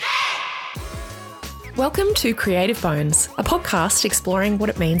Welcome to Creative Bones, a podcast exploring what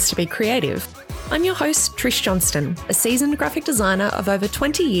it means to be creative. I'm your host, Trish Johnston, a seasoned graphic designer of over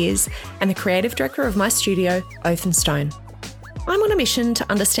 20 years and the creative director of my studio, Oath and Stone. I'm on a mission to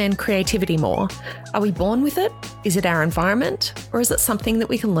understand creativity more. Are we born with it? Is it our environment? Or is it something that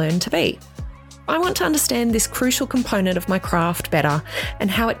we can learn to be? I want to understand this crucial component of my craft better and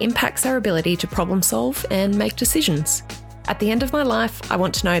how it impacts our ability to problem solve and make decisions. At the end of my life, I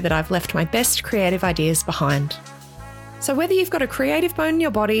want to know that I've left my best creative ideas behind. So whether you've got a creative bone in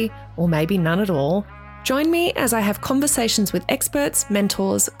your body, or maybe none at all, join me as I have conversations with experts,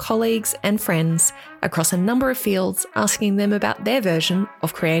 mentors, colleagues, and friends across a number of fields, asking them about their version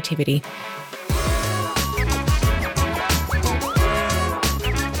of creativity.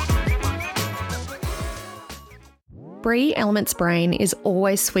 Bree Element's brain is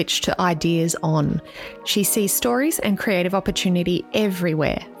always switched to ideas on. She sees stories and creative opportunity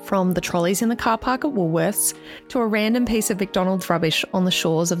everywhere, from the trolleys in the car park at Woolworths to a random piece of McDonald's rubbish on the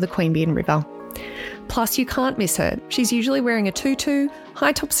shores of the Queanbeyan River. Plus, you can't miss her. She's usually wearing a tutu,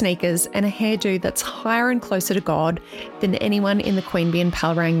 high-top sneakers, and a hairdo that's higher and closer to God than anyone in the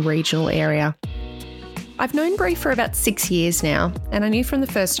Queanbeyan-Palrang regional area. I've known Bree for about 6 years now, and I knew from the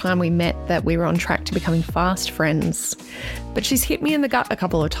first time we met that we were on track to becoming fast friends. But she's hit me in the gut a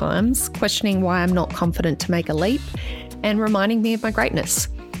couple of times, questioning why I'm not confident to make a leap and reminding me of my greatness.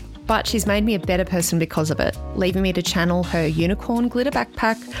 But she's made me a better person because of it, leaving me to channel her unicorn glitter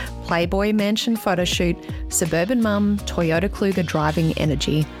backpack, Playboy mansion photoshoot, suburban mum, Toyota Kluger driving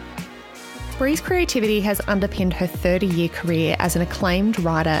energy. Bree's creativity has underpinned her 30-year career as an acclaimed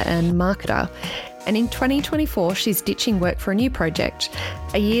writer and marketer. And in 2024, she's ditching work for a new project,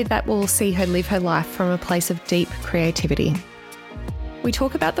 a year that will see her live her life from a place of deep creativity. We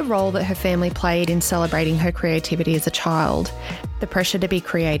talk about the role that her family played in celebrating her creativity as a child, the pressure to be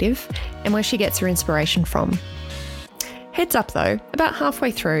creative, and where she gets her inspiration from. Heads up though, about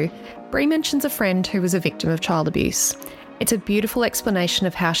halfway through, Bree mentions a friend who was a victim of child abuse. It's a beautiful explanation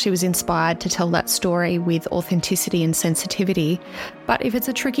of how she was inspired to tell that story with authenticity and sensitivity. But if it's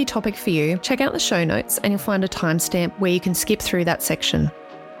a tricky topic for you, check out the show notes and you'll find a timestamp where you can skip through that section.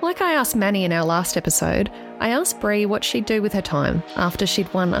 Like I asked Manny in our last episode, I asked Bree what she'd do with her time after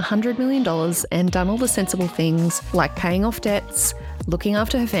she'd won $100 million and done all the sensible things like paying off debts, looking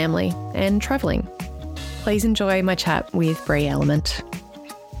after her family, and travelling. Please enjoy my chat with Bree Element.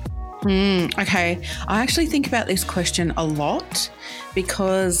 Okay. I actually think about this question a lot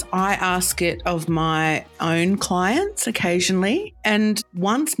because I ask it of my own clients occasionally. And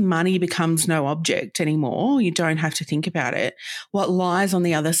once money becomes no object anymore, you don't have to think about it. What lies on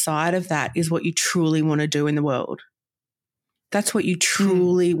the other side of that is what you truly want to do in the world. That's what you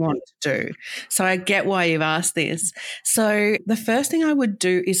truly want to do. So I get why you've asked this. So the first thing I would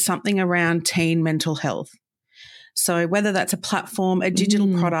do is something around teen mental health. So whether that's a platform, a digital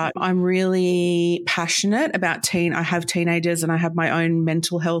product, I'm really passionate about I have teenagers and I have my own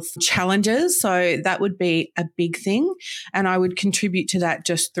mental health challenges. So that would be a big thing. And I would contribute to that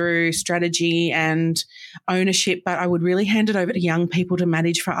just through strategy and ownership. But I would really hand it over to young people to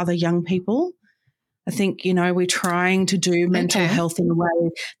manage for other young people. I think, we're trying to do mental health in a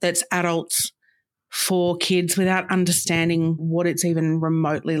way that's adults for kids without understanding what it's even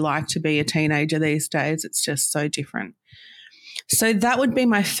remotely like to be a teenager these days. It's just so different. So that would be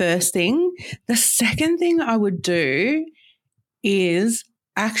my first thing. The second thing I would do is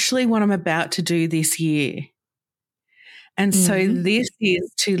actually what I'm about to do this year. And so this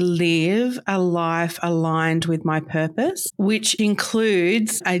is to live a life aligned with my purpose, which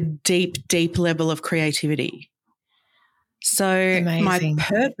includes a deep, deep level of creativity. So Amazing. My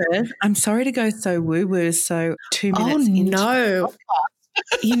purpose, I'm sorry to go so woo-woo, so 2 minutes into no.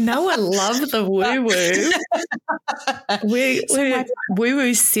 I love the woo-woo. We're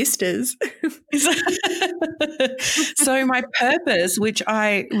woo-woo sisters. So my purpose, which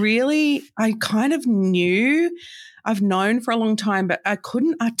I kind of knew, I've known for a long time, but I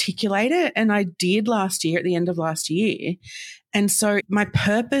couldn't articulate it, and I did last year at the end of last year. And so my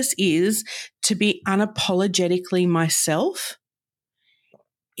purpose is to be unapologetically myself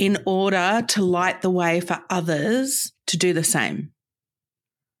in order to light the way for others to do the same.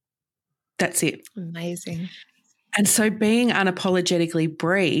 That's it. Amazing. And so being unapologetically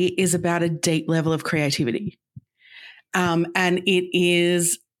Bree is about a deep level of creativity. And it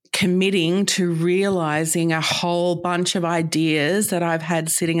is committing to realising a whole bunch of ideas that I've had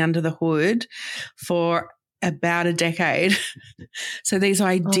sitting under the hood for about a decade. So these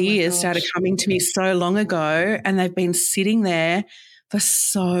ideas started coming to me so long ago, and they've been sitting there for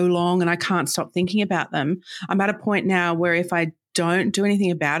so long, and I can't stop thinking about them. I'm at a point now where if I don't do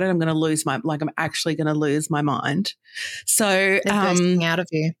anything about it, I'm actually going to lose my mind. So, They're bursting out of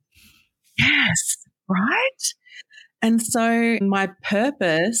you. yes, right? And so my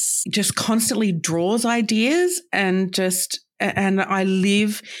purpose just constantly draws ideas and I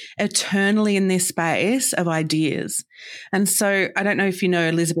live eternally in this space of ideas. And so I don't know if you know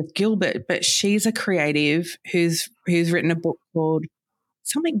Elizabeth Gilbert, but she's a creative who's written a book called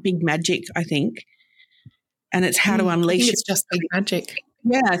something Big Magic, I think. And it's how to unleash. I think it's just Big Magic.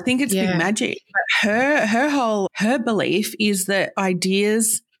 Yeah, I think it's Big Magic. But her belief is that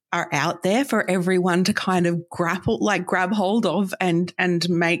ideas are out there for everyone to kind of grab hold of and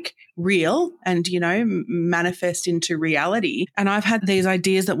make real and, manifest into reality. And I've had these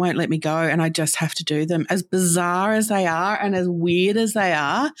ideas that won't let me go, and I just have to do them, as bizarre as they are and as weird as they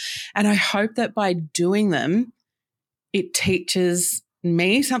are. And I hope that by doing them, it teaches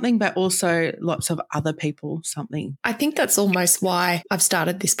me something, but also lots of other people something. I think that's almost why I've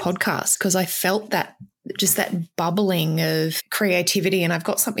started this podcast, because I felt that just that bubbling of creativity, and I've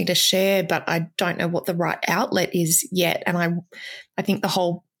got something to share, but I don't know what the right outlet is yet. And I think the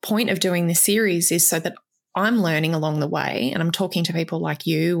whole point of doing this series is so that I'm learning along the way, and I'm talking to people like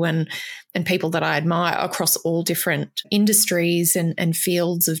you and people that I admire across all different industries and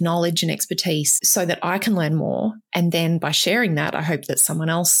fields of knowledge and expertise, so that I can learn more. And then by sharing that, I hope that someone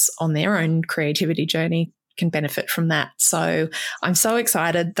else on their own creativity journey can benefit from that. So I'm so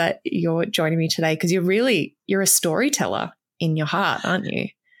excited that you're joining me today, because you're a storyteller in your heart, aren't you?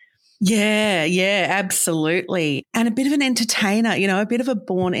 Yeah, absolutely. And a bit of an entertainer, a bit of a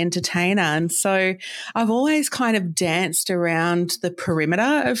born entertainer. And so I've always kind of danced around the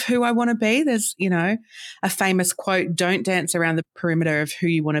perimeter of who I want to be. There's, a famous quote, don't dance around the perimeter of who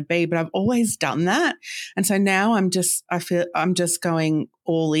you want to be. But I've always done that. And so now I feel I'm just going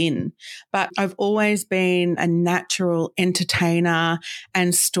all in. But I've always been a natural entertainer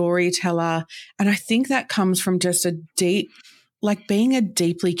and storyteller. And I think that comes from just being a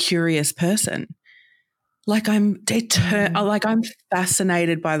deeply curious person. I'm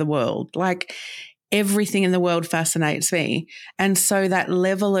fascinated by the world. Everything in the world fascinates me. And so that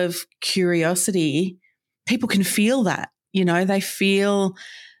level of curiosity, people can feel that, they feel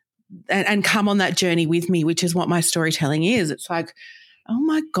and come on that journey with me, which is what my storytelling is. It's like, oh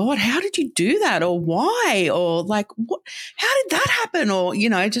my God, how did you do that? Or why? Or what, how did that happen? Or,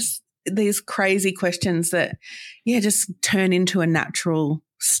 just these crazy questions that, just turn into a natural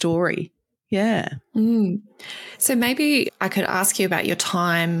story. Yeah. So maybe I could ask you about your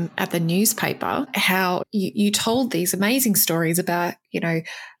time at the newspaper, how you told these amazing stories about,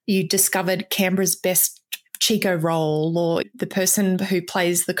 you discovered Canberra's best Chico role, or the person who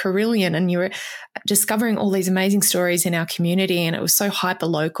plays the Carillion, and you were discovering all these amazing stories in our community, and it was so hyper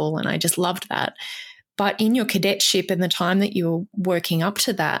local, and I just loved that. But in your cadetship and the time that you were working up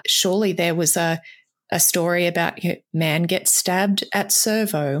to that, surely there was a story about man gets stabbed at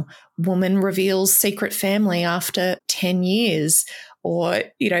servo, woman reveals secret family after 10 years, or,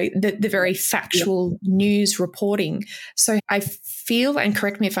 the very factual news reporting. So I feel, and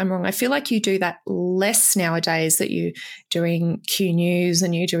correct me if I'm wrong, I feel like you do that less nowadays, that you're doing Q News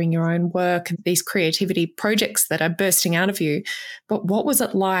and you're doing your own work, these creativity projects that are bursting out of you. But what was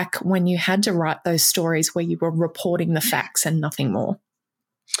it like when you had to write those stories where you were reporting the facts and nothing more?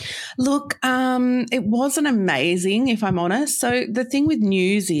 Look, it wasn't amazing, if I'm honest. So the thing with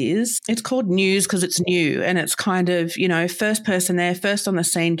news is it's called news because it's new, and it's kind of, first person there, first on the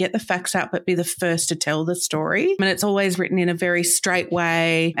scene, get the facts out, but be the first to tell the story. And it's always written in a very straight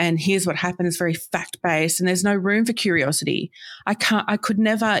way. And here's what happened is very fact-based, and there's no room for curiosity. I could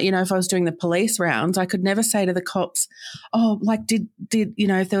never, if I was doing the police rounds, I could never say to the cops, did,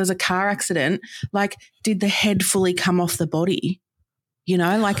 if there was a car accident, did the head fully come off the body? You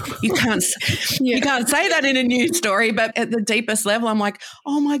can't you can't say that in a news story, but at the deepest level, I'm like,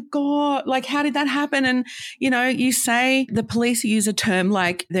 oh my God, how did that happen? And, you say the police use a term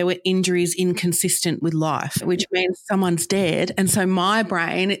like there were injuries inconsistent with life, which means someone's dead. And so my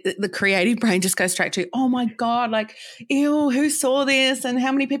brain, the creative brain, just goes straight to, oh my God, ew, who saw this and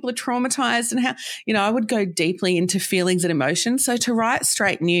how many people are traumatized, and how, I would go deeply into feelings and emotions. So to write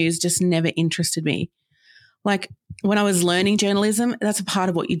straight news just never interested me. When I was learning journalism, that's a part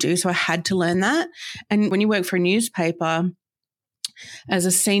of what you do. So I had to learn that. And when you work for a newspaper, as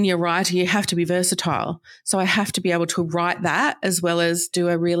a senior writer, you have to be versatile. So I have to be able to write that as well as do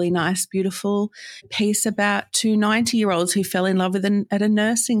a really nice, beautiful piece about two 90-year-olds who fell in love with at a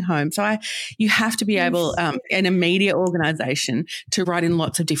nursing home. So you have to be able, in a media organisation, to write in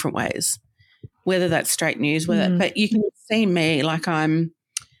lots of different ways, whether that's straight news, but you can see me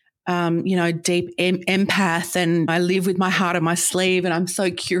deep empath, and I live with my heart on my sleeve, and I'm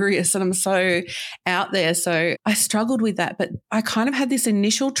so curious and I'm so out there. So I struggled with that, but I kind of had this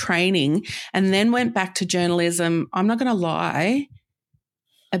initial training and then went back to journalism. I'm not going to lie,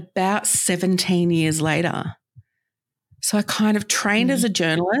 about 17 years later. So I kind of trained as a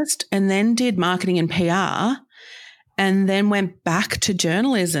journalist and then did marketing and PR, and then went back to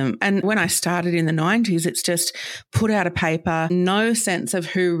journalism. And when I started in the 90s, it's just put out a paper, no sense of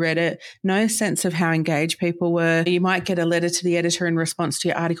who read it, no sense of how engaged people were. You might get a letter to the editor in response to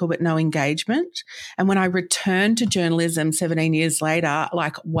your article, but no engagement. And when I returned to journalism 17 years later,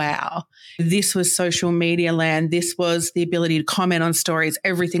 like, wow, this was social media land. This was the ability to comment on stories.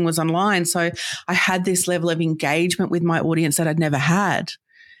 Everything was online. So I had this level of engagement with my audience that I'd never had.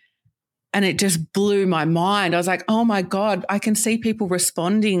 And it just blew my mind. I was like, oh my God, I can see people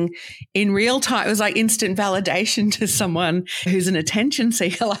responding in real time. It was like instant validation to someone who's an attention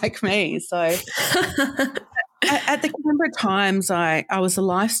seeker like me. So at the Canberra Times, I was a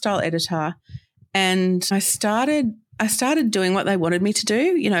lifestyle editor, and I started doing what they wanted me to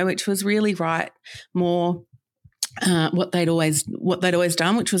do, which was really write more what they'd always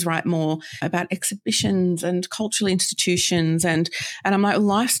done, which was write more about exhibitions and cultural institutions. And I'm like,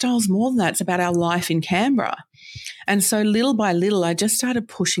 lifestyle's more than that. It's about our life in Canberra. And so little by little, I just started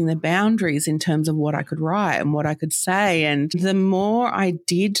pushing the boundaries in terms of what I could write and what I could say. And the more I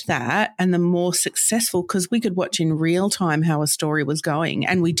did that, and the more successful, because we could watch in real time how a story was going.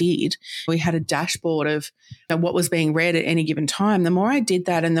 And we did. We had a dashboard of what was being read at any given time. The more I did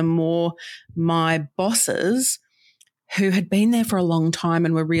that, and the more my bosses, who had been there for a long time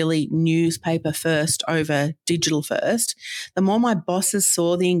and were really newspaper first over digital first, the more my bosses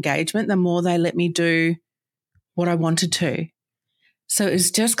saw the engagement, the more they let me do what I wanted to. So it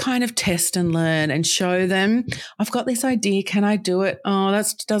was just kind of test and learn and show them, I've got this idea, can I do it? Oh,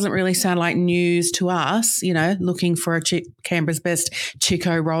 that doesn't really sound like news to us. Looking for Canberra's best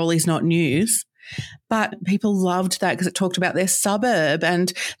Chico roll is not news. But people loved that because it talked about their suburb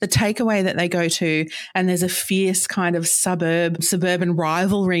and the takeaway that they go to. And there's a fierce kind of suburban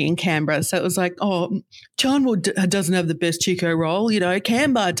rivalry in Canberra. So it was like, oh, Charnwood doesn't have the best Chico roll,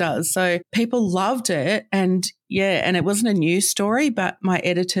 Canberra does. So people loved it. And and it wasn't a news story, but my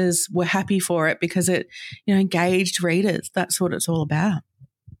editors were happy for it because it, engaged readers. That's what it's all about.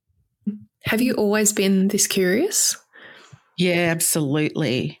 Have you always been this curious? Yeah,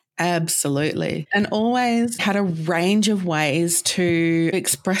 absolutely. Absolutely. And always had a range of ways to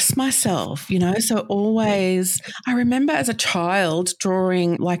express myself, So always, I remember as a child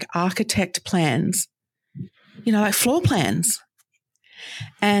drawing like architect plans, like floor plans.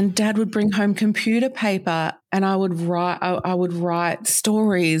 And Dad would bring home computer paper, and I would write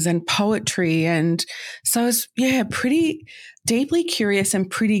stories and poetry. And so I was, pretty deeply curious and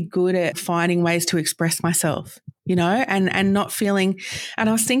pretty good at finding ways to express myself, and not feeling. And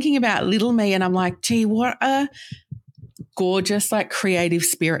I was thinking about little me, and I'm like, gee, what a gorgeous, like, creative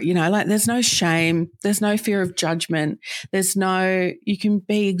spirit, like there's no shame, there's no fear of judgment, you can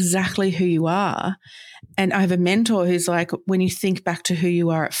be exactly who you are. And I have a mentor who's like, when you think back to who you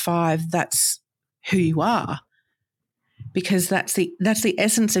are at 5, that's who you are, because that's the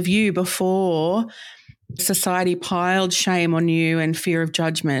essence of you before society piled shame on you and fear of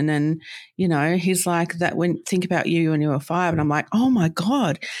judgment. And, he's like that think about you when you were 5. And I'm like, oh my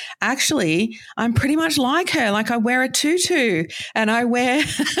God, actually, I'm pretty much like her. Like I wear a tutu and I wear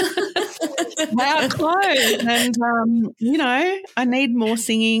loud clothes and, I need more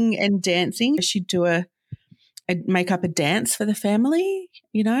singing and dancing. She'd do make up a dance for the family.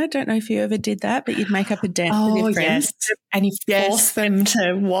 I don't know if you ever did that, but you'd make up a dance with your friends. Yes. And you force them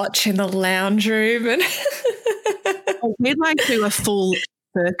to watch in the lounge room. And we'd do a full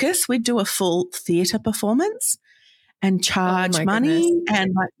circus. We'd do a full theatre performance and charge money. Goodness.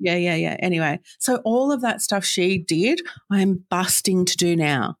 And yeah. Anyway, so all of that stuff she did, I'm busting to do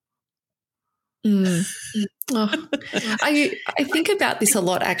now. Oh, I think about this a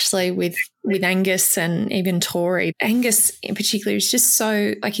lot actually with Angus and even Tori. Angus in particular is just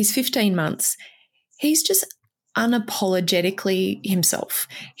so, like, he's 15 months. He's just unapologetically himself.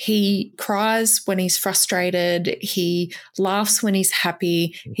 He cries when he's frustrated. He laughs when he's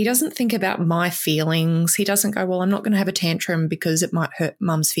happy. He doesn't think about my feelings. He doesn't go, well, I'm not going to have a tantrum because it might hurt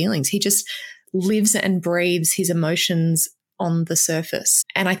mum's feelings. He just lives and breathes his emotions on the surface.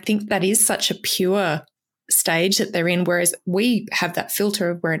 And I think that is such a pure stage that they're in, whereas we have that filter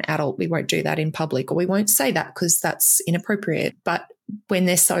of we're an adult, we won't do that in public, or we won't say that because that's inappropriate. But when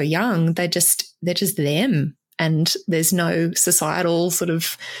they're so young, they're just them, and there's no societal sort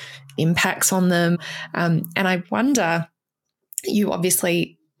of impacts on them. And I wonder, you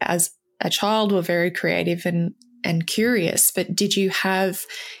obviously as a child were very creative and curious, but did you have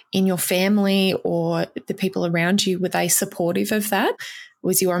in your family or the people around you, were they supportive of that?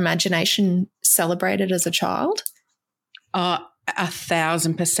 Was your imagination celebrated as a child?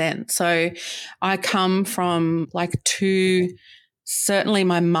 1,000%. So I come from like certainly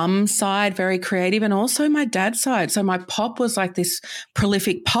my mum's side, very creative, and also my dad's side. So my pop was like this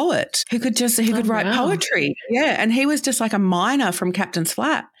prolific poet who could write poetry. Yeah. And he was just like a miner from Captain's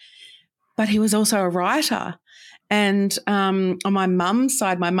Flat, but he was also a writer. And on my mum's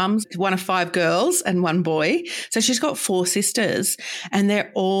side, my mum's one of 5 girls and 1 boy. So she's got 4 sisters, and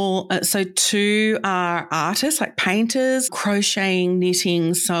they're all, so 2 are artists, like painters, crocheting,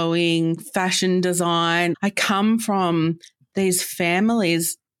 knitting, sewing, fashion design. I come from these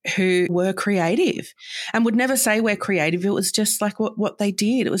families who were creative and would never say we're creative. It was just like what they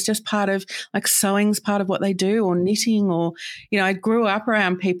did. It was just part of, like, sewing's part of what they do, or knitting, or, I grew up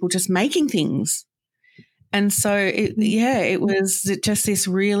around people just making things. And so, it was just this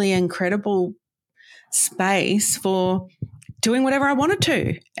really incredible space for doing whatever I wanted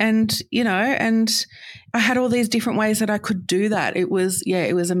to. And, and I had all these different ways that I could do that. It was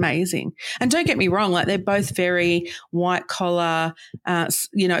amazing. And don't get me wrong, like, they're both very white collar,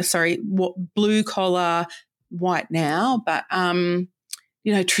 blue collar, white now, but,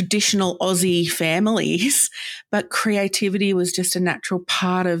 traditional Aussie families, but creativity was just a natural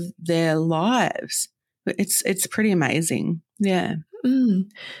part of their lives. It's pretty amazing. Yeah.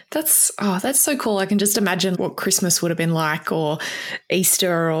 That's so cool. I can just imagine what Christmas would have been like, or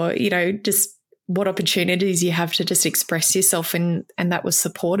Easter, or, just what opportunities you have to just express yourself, and that was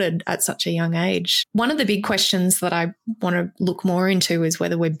supported at such a young age. One of the big questions that I want to look more into is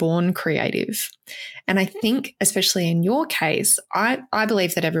whether we're born creative. And I think, especially in your case, I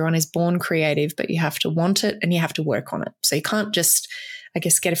believe that everyone is born creative, but you have to want it and you have to work on it. So you can't just, I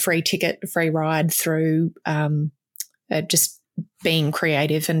guess, get a free ticket, a free ride through just being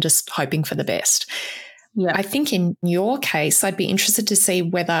creative and just hoping for the best. Yeah. I think in your case, I'd be interested to see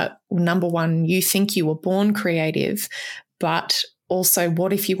whether, number one, you think you were born creative, but also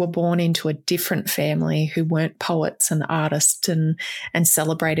what if you were born into a different family who weren't poets and artists and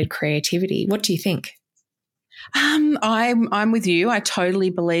celebrated creativity? What do you think? I'm with you. I totally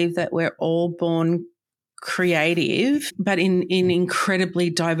believe that we're all born creative, but in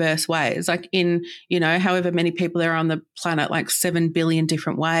incredibly diverse ways, like in, however many people there are on the planet, like 7 billion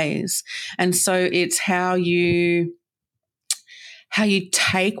different ways. And so it's how you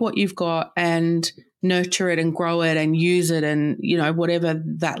take what you've got and nurture it and grow it and use it, and, whatever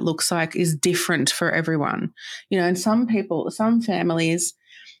that looks like is different for everyone. And some families,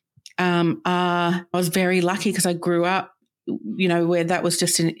 I was very lucky because I grew up, where that was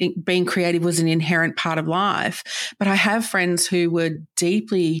just being creative was an inherent part of life. But I have friends who were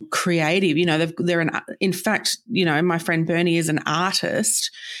deeply creative. In fact, my friend Bernie is an artist,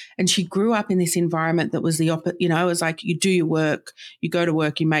 and she grew up in this environment that was the opposite. It was like, you do your work, you go to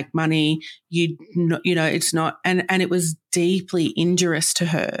work, you make money, it's not, and it was deeply injurious to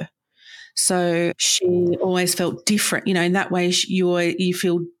her. So she always felt different, in that way you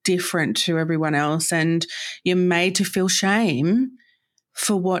feel different to everyone else, and you're made to feel shame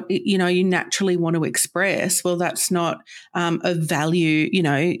for what, you naturally want to express. Well, that's not a value.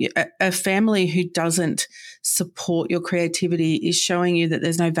 A family who doesn't support your creativity is showing you that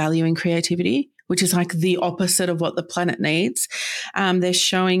there's no value in creativity, which is like the opposite of what the planet needs. They're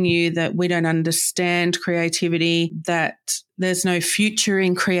showing you that we don't understand creativity, that there's no future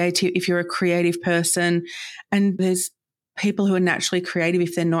in creative if you're a creative person. And there's people who are naturally creative,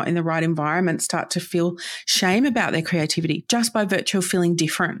 if they're not in the right environment, start to feel shame about their creativity just by virtue of feeling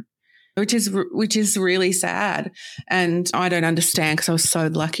different, which is really sad. And I don't understand, because I was so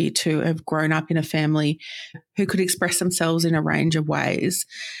lucky to have grown up in a family who could express themselves in a range of ways,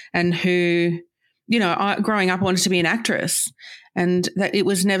 and who, growing up, I wanted to be an actress, and that it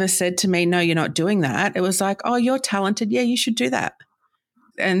was never said to me, no, you're not doing that. It was like, oh, you're talented. Yeah, you should do that.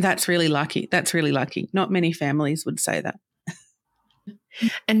 And that's really lucky. That's really lucky. Not many families would say that.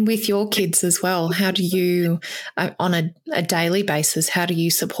 And with your kids as well, how do you, on a daily basis, how do you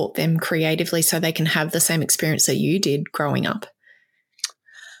support them creatively so they can have the same experience that you did growing up?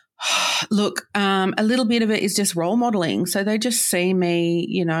 Look, a little bit of it is just role modeling. So they just see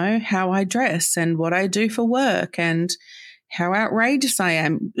me, how I dress and what I do for work and how outrageous I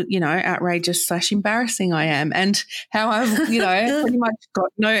am, outrageous / embarrassing I am, and how I've, pretty much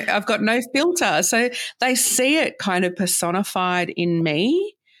I've got no filter. So they see it kind of personified in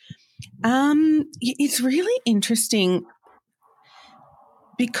me. It's really interesting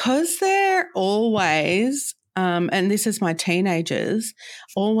because they're always and this is my teenagers,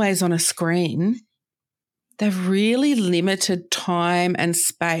 always on a screen, they've really limited time and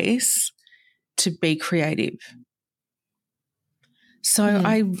space to be creative. So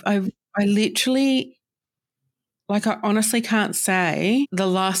I literally, like, I honestly can't say the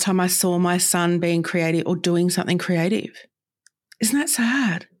last time I saw my son being creative or doing something creative. Isn't that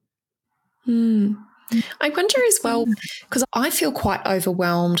sad? I wonder as well, because I feel quite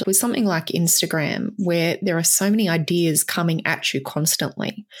overwhelmed with something like Instagram, where there are so many ideas coming at you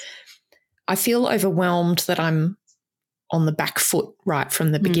constantly. I feel overwhelmed that I'm on the back foot right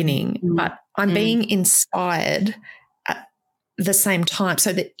from the beginning, but I'm being inspired at the same time.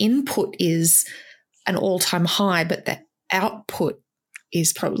 So the input is an all-time high, but the output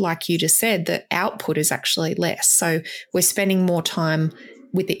is probably, like you just said, the output is actually less. So we're spending more time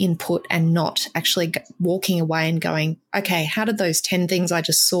with the input and not actually walking away and going, okay, how did those 10 things I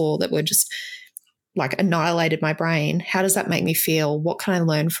just saw that were just like annihilated my brain, how does that make me feel? What can I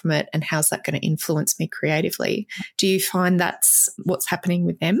learn from it? And how's that going to influence me creatively? Do you find that's what's happening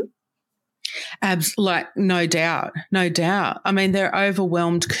with them? Like, no doubt. I mean, they're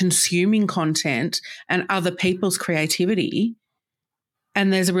overwhelmed consuming content and other people's creativity.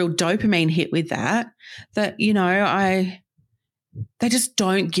 And there's a real dopamine hit with that, you know, they just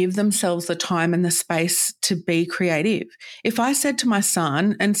don't give themselves the time and the space to be creative. If I said to my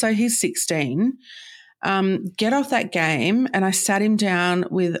son, and so he's 16, get off that game, and I sat him down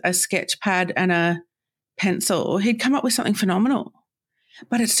with a sketch pad and a pencil, he'd come up with something phenomenal.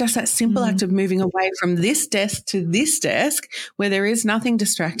 But it's just that simple act of moving away from this desk to this desk where there is nothing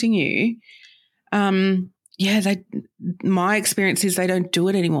distracting you. My experience is they don't do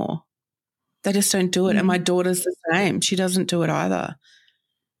it anymore. They just don't do it. And my daughter's the same. She doesn't do it either.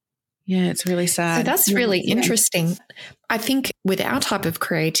 Yeah, it's really sad. So that's really interesting. I think with our type of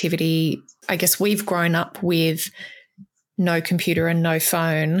creativity, I guess we've grown up with no computer and no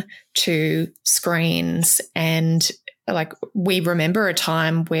phone to screens, and like we remember a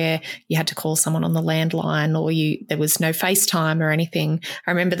time where you had to call someone on the landline, or there was no FaceTime or anything.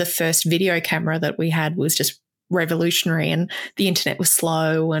 I remember the first video camera that we had was just revolutionary, and the internet was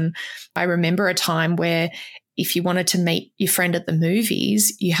slow. And I remember a time where if you wanted to meet your friend at the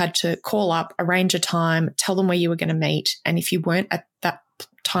movies, you had to call up, arrange a time, tell them where you were going to meet. And if you weren't at that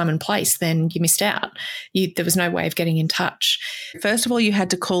time and place, then you missed out. There was no way of getting in touch. First of all, you had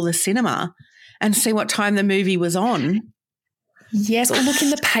to call the cinema and see what time the movie was on. Yes, or look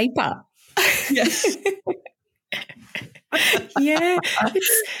in the paper. Yes. Yeah.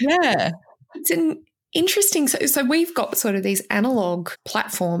 It's an interesting. So we've got sort of these analog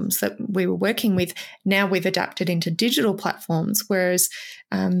platforms that we were working with. Now we've adapted into digital platforms, whereas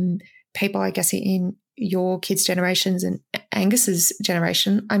people, I guess, in your kids' generations and Angus's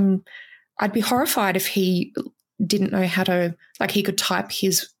generation, I'd be horrified if he didn't know how to, like, he could type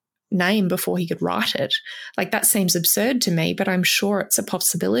his name before he could write it. Like, that seems absurd to me, but I'm sure it's a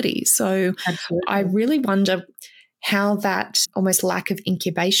possibility. So absolutely. I really wonder how that almost lack of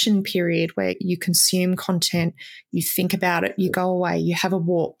incubation period where you consume content, you think about it, you go away, you have a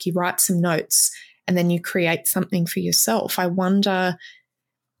walk, you write some notes, and then you create something for yourself. I wonder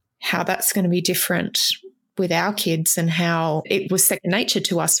how that's going to be different with our kids, and how it was second nature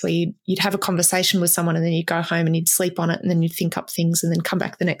to us, where you'd have a conversation with someone and then you'd go home and you'd sleep on it, and then you'd think up things and then come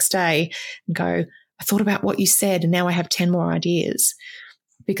back the next day and go, I thought about what you said and now I have 10 more ideas.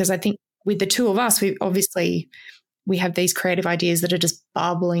 Because I think with the two of us, we have these creative ideas that are just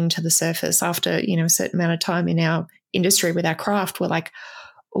bubbling to the surface after, a certain amount of time in our industry with our craft. We're like,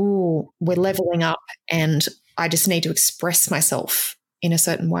 oh, we're leveling up and I just need to express myself in a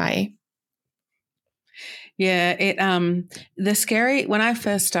certain way. Yeah, when I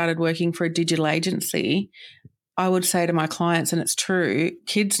first started working for a digital agency, I would say to my clients, and it's true,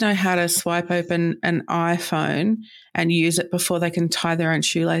 kids know how to swipe open an iPhone and use it before they can tie their own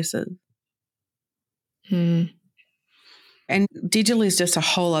shoelaces. And digital is just a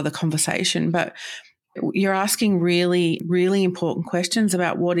whole other conversation, but you're asking really, really important questions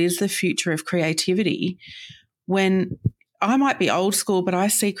about what is the future of creativity, when I might be old school, but I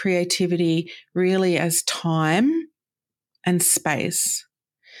see creativity really as time and space.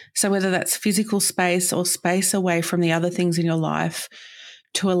 So whether that's physical space or space away from the other things in your life,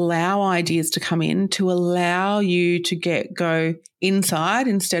 to allow ideas to come in, to allow you to go inside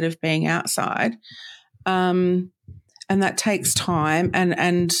instead of being outside. And that takes time.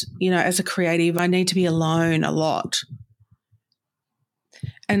 And as a creative, I need to be alone a lot.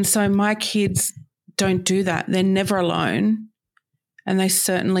 And so my kids don't do that. They're never alone. And they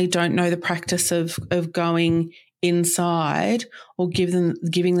certainly don't know the practice of going inside or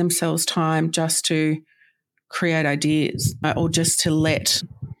giving themselves time just to create ideas or just to let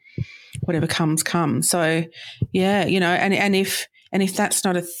whatever comes come. So, yeah, and if that's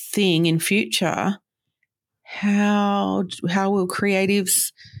not a thing in future, how will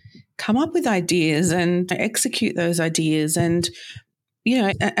creatives come up with ideas and execute those ideas? And,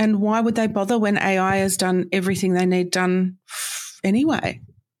 and why would they bother when AI has done everything they need done anyway?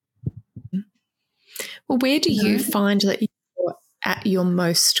 Well, where do you find that you're at your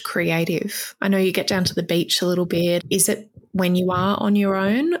most creative? I know you get down to the beach a little bit. Is it when you are on your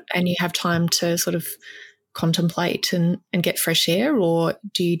own and you have time to sort of contemplate and get fresh air, or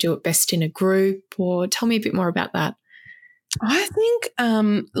do you do it best in a group? Or tell me a bit more about that. I think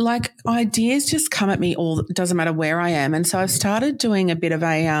ideas just come at me it doesn't matter where I am. And so I've started doing a bit of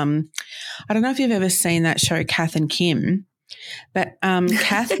I don't know if you've ever seen that show, Kath and Kim, but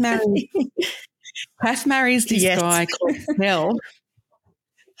Kath marries this guy called Kel,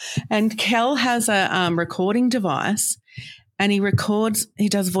 and Kel has a recording device, and he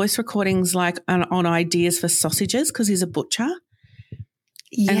does voice recordings like on ideas for sausages because he's a butcher.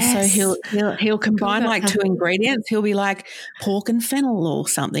 Yes. And so he'll combine like two ingredients. He'll be like pork and fennel or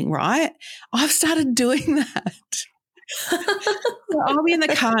something, right? I've started doing that. So I'll be in the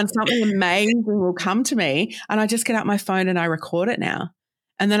car and something amazing will come to me, and I just get out my phone and I record it now.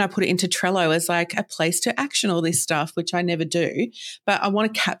 And then I put it into Trello as like a place to action all this stuff, which I never do. But I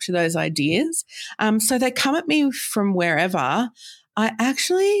want to capture those ideas. So they come at me from wherever. I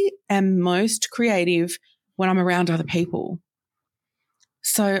actually am most creative when I'm around other people.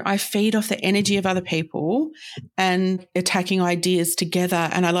 So I feed off the energy of other people and attacking ideas together,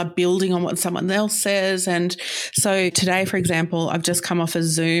 and I love building on what someone else says. And so today, for example, I've just come off a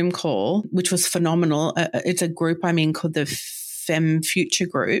Zoom call, which was phenomenal. It's a group I'm in called the Femme Future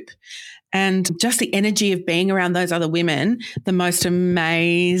Group. And just the energy of being around those other women, the most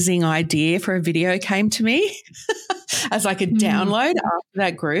amazing idea for a video came to me as like a download after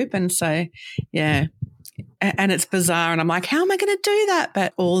that group. And so, yeah. And it's bizarre. And I'm like, how am I going to do that?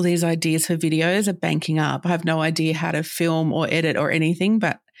 But all these ideas for videos are banking up. I have no idea how to film or edit or anything,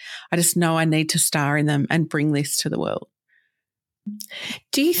 but I just know I need to star in them and bring this to the world.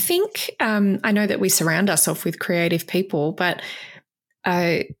 Do you think, I know that we surround ourselves with creative people, but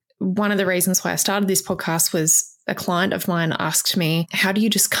one of the reasons why I started this podcast was a client of mine asked me, how do you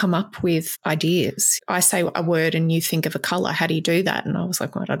just come up with ideas? I say a word and you think of a colour. How do you do that? And I was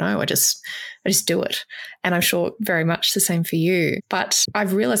like, well, I don't know. I just do it. And I'm sure very much the same for you. But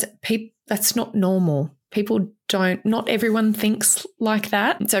I've realised that's not normal. Not everyone thinks like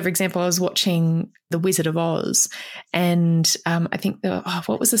that. So, for example, I was watching The Wizard of Oz, and I think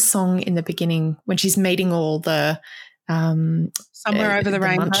what was the song in the beginning when she's meeting all the Somewhere Over the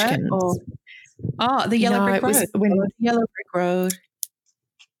Rainbow? The Yellow Brick Road. Yellow Brick Road.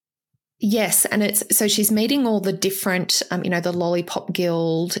 Yes, and so she's meeting all the different, the Lollipop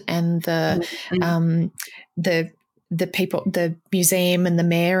Guild and the people, the museum and the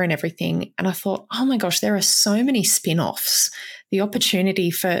mayor and everything. And I thought, oh my gosh, there are so many spin-offs. The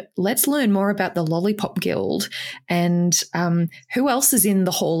opportunity for let's learn more about the Lollipop Guild and who else is in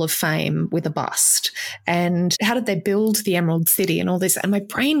the Hall of Fame with a bust, and how did they build the Emerald City and all this. And my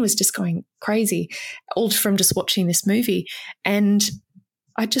brain was just going crazy, all from just watching this movie. And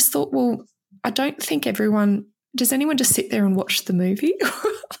I just thought, well, I don't think does anyone just sit there and watch the movie?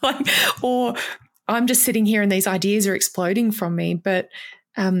 Or I'm just sitting here and these ideas are exploding from me. But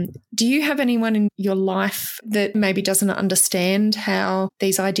do you have anyone in your life that maybe doesn't understand how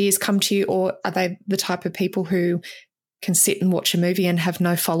these ideas come to you, or are they the type of people who can sit and watch a movie and have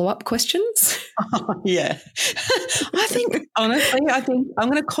no follow-up questions? Oh, yeah. Honestly, I'm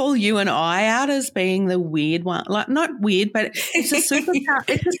going to call you and I out as being the weird one. Like, not weird, but it's a superpower.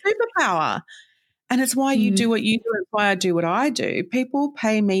 It's a superpower. And it's why you do what you do. It's why I do what I do. People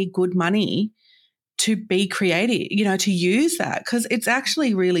pay me good money to be creative, to use that, because it's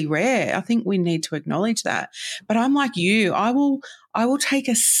actually really rare. I think we need to acknowledge that. But I'm like you. I will take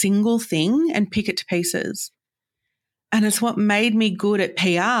a single thing and pick it to pieces. And it's what made me good at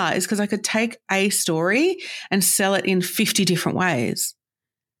PR, is because I could take a story and sell it in 50 different ways,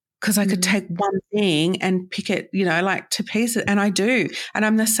 because I could take one thing and pick it, to pieces. And I do. And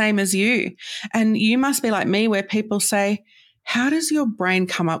I'm the same as you. And you must be like me, where people say, how does your brain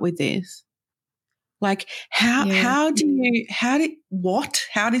come up with this? Like, how did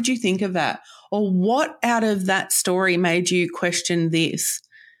you think of that? Or what out of that story made you question this?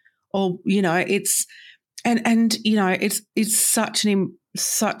 Or, it's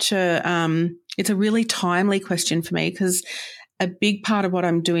such a it's a really timely question for me, because a big part of what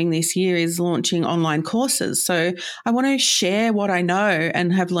I'm doing this year is launching online courses. So I want to share what I know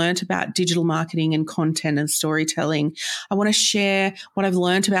and have learnt about digital marketing and content and storytelling. I want to share what I've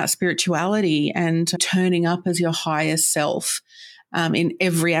learnt about spirituality and turning up as your highest self. In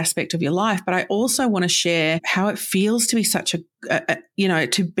every aspect of your life. But I also want to share how it feels to be such to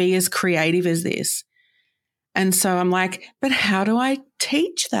be as creative as this. And so I'm like, but how do I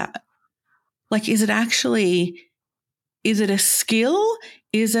teach that? Like, is it a skill?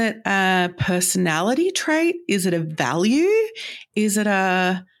 Is it a personality trait? Is it a value? Is it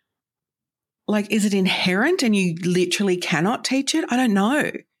inherent and you literally cannot teach it? I don't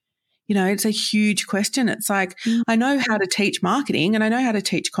know. It's a huge question. It's like, I know how to teach marketing and I know how to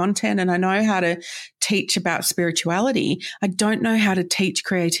teach content and I know how to teach about spirituality. I don't know how to teach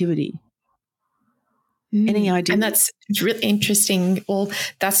creativity. Any idea? And that's really interesting. Well,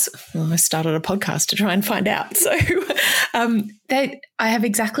 I started a podcast to try and find out. So I have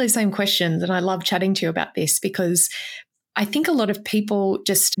exactly the same questions and I love chatting to you about this because I think a lot of people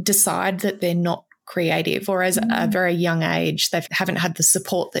just decide that they're not creative or as a very young age, they haven't had the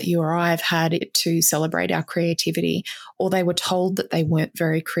support that you or I have had to celebrate our creativity, or they were told that they weren't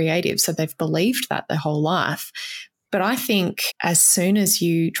very creative. So they've believed that their whole life. But I think as soon as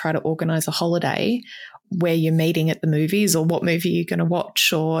you try to organise a holiday where you're meeting at the movies or what movie you're going to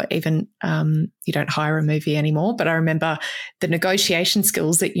watch, or even you don't hire a movie anymore. But I remember the negotiation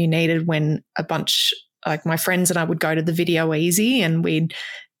skills that you needed when like my friends and I would go to the Video Easy and we'd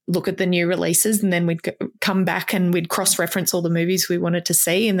look at the new releases and then we'd come back and we'd cross-reference all the movies we wanted to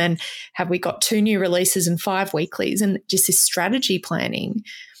see, and then have we got 2 new releases and 5 weeklies, and just this strategy planning.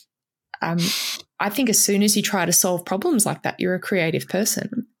 I think as soon as you try to solve problems like that, you're a creative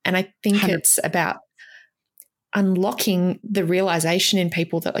person. And I think 100%. It's about unlocking the realization in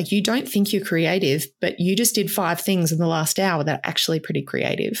people that like you don't think you're creative, but you just did 5 things in the last hour that are actually pretty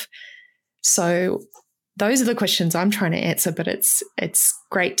creative. So those are the questions I'm trying to answer, but it's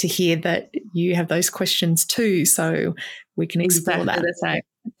great to hear that you have those questions too, so we can explore exactly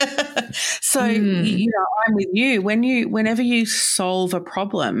that. So, I'm with you. Whenever you solve a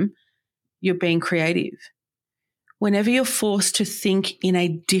problem, you're being creative. Whenever you're forced to think in a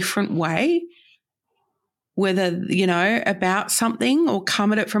different way, whether, about something or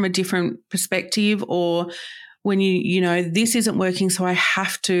come at it from a different perspective, or when this isn't working, so I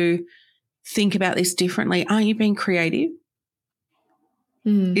have to think about this differently. Aren't you being creative?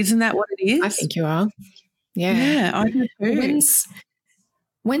 Isn't that what it is? I think you are. Yeah. Yeah, I do too.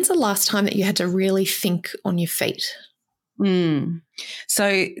 When's the last time that you had to really think on your feet?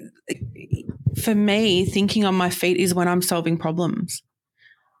 So for me, thinking on my feet is when I'm solving problems.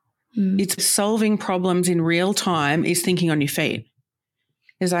 It's solving problems in real time is thinking on your feet.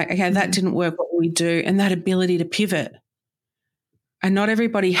 It's like, okay, that didn't work, what will we do? And that ability to pivot. And not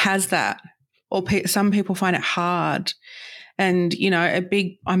everybody has that, or some people find it hard. And,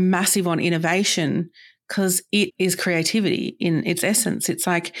 I'm massive on innovation because it is creativity in its essence. It's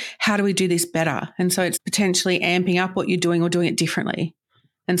like, how do we do this better? And so it's potentially amping up what you're doing or doing it differently.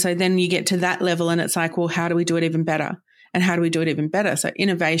 And so then you get to that level and it's like, well, how do we do it even better? And how do we do it even better? So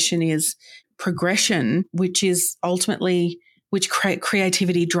innovation is progression, which is ultimately which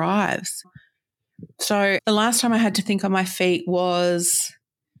creativity drives. So the last time I had to think on my feet was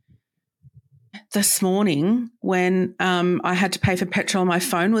this morning when I had to pay for petrol and my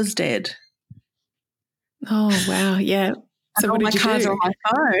phone was dead. Oh, wow. Yeah. So what did you do? My cards are on my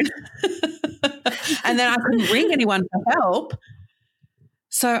phone. And then I couldn't ring anyone for help.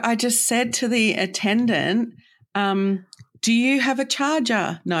 So I just said to the attendant, do you have a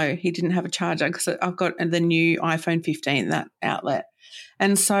charger? No, he didn't have a charger because I've got the new iPhone 15, that outlet.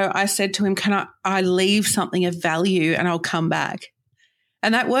 And so I said to him, can I leave something of value and I'll come back?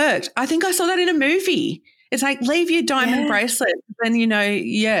 And that worked. I think I saw that in a movie. It's like, leave your diamond bracelet. Then, they know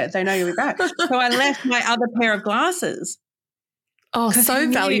you'll be back. So I left my other pair of glasses. Oh, so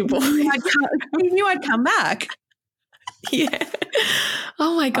valuable. He knew I'd come back. Yeah.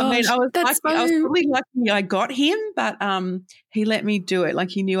 Oh, my gosh. I was probably lucky I got him, but he let me do it. Like,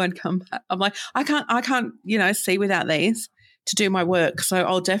 he knew I'd come back. I'm like, I can't, see without these to do my work, so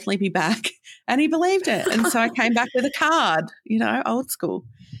I'll definitely be back. And he believed it. And so I came back with a card, old school.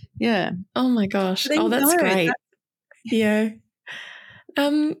 Yeah. Oh, my gosh. Oh, that's great. Yeah.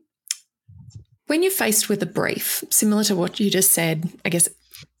 When you're faced with a brief, similar to what you just said, I guess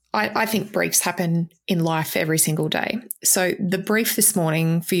I think briefs happen in life every single day. So the brief this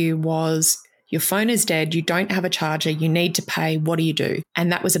morning for you was your phone is dead, you don't have a charger, you need to pay, what do you do?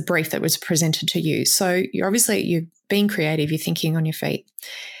 And that was a brief that was presented to you. So you're being creative, you're thinking on your feet.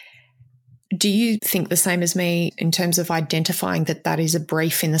 Do you think the same as me in terms of identifying that that is a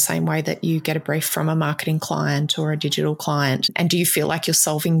brief in the same way that you get a brief from a marketing client or a digital client? And do you feel like you're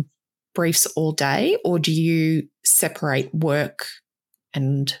solving briefs all day, or do you separate work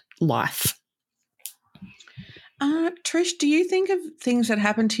and life? Trish, do you think of things that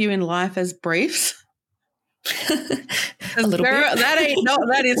happen to you in life as briefs? A little bit.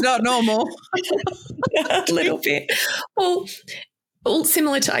 That is not normal. A little bit. Well,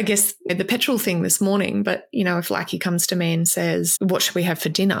 similar to, I guess, the petrol thing this morning, but, if Lucky comes to me and says, what should we have for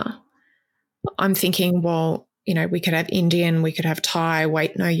dinner? I'm thinking, well, we could have Indian, we could have Thai.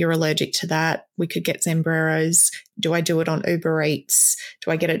 Wait, no, you're allergic to that. We could get Zambreros. Do I do it on Uber Eats?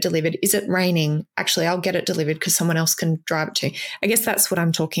 Do I get it delivered? Is it raining? Actually, I'll get it delivered because someone else can drive it to. I guess that's what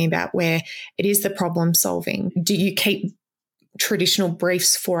I'm talking about, where it is the problem solving. Do you keep traditional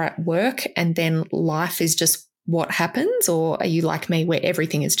briefs for at work and then life is just what happens, or are you like me where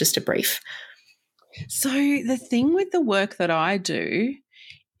everything is just a brief? So the thing with the work that I do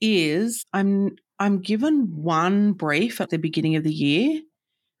is I'm given one brief at the beginning of the year,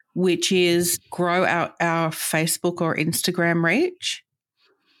 which is grow our Facebook or Instagram reach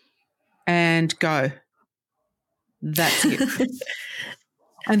and go. That's it.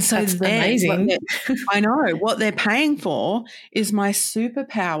 And so that's amazing. I know what they're paying for is my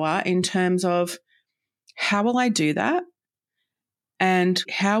superpower in terms of how will I do that? And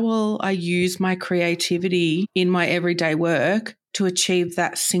how will I use my creativity in my everyday work to achieve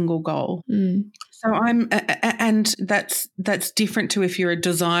that single goal? Mm. So and that's different to if you're a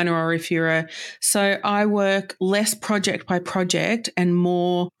designer or if you're so I work less project by project and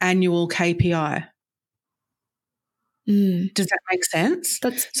more annual KPI. Does that make sense?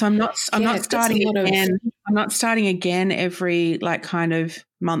 So I'm not starting again. I'm not starting again every kind of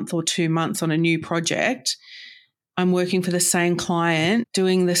month or 2 months on a new project. I'm working for the same client,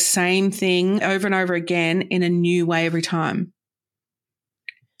 doing the same thing over and over again in a new way every time.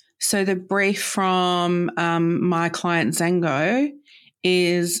 So the brief from my client Zango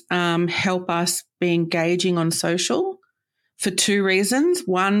is help us be engaging on social for 2 reasons.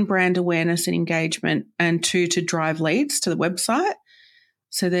 1, brand awareness and engagement, and 2, to drive leads to the website.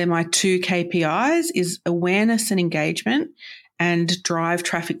 So they're my 2 KPIs is awareness and engagement and drive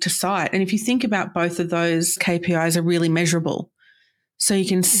traffic to site. And if you think about both of those KPIs are really measurable. So you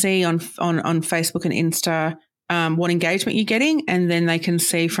can see on Facebook and Insta what engagement you're getting, and then they can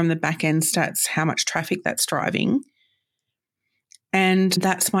see from the back end stats how much traffic that's driving. And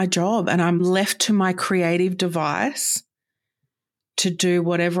that's my job. And I'm left to my creative device to do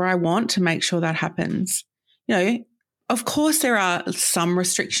whatever I want to make sure that happens. Of course, there are some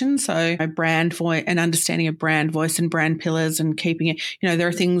restrictions. So brand voice and understanding of brand voice and brand pillars and keeping it, there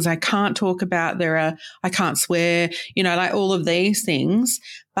are things I can't talk about. I can't swear, like all of these things,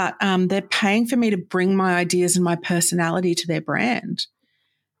 but they're paying for me to bring my ideas and my personality to their brand.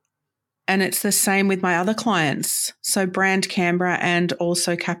 And it's the same with my other clients. So Brand Canberra and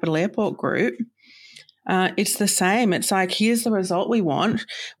also Capital Airport Group. It's the same. It's like, here's the result we want.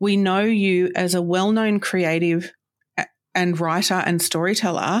 We know you as a well-known creative and writer and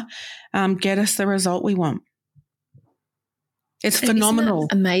storyteller. Get us the result we want. It's phenomenal. Isn't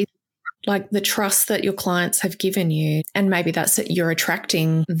that amazing? Like the trust that your clients have given you, and maybe that's that you're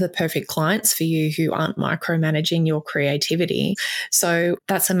attracting the perfect clients for you who aren't micromanaging your creativity. So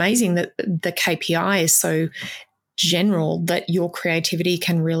that's amazing that the KPI is so general that your creativity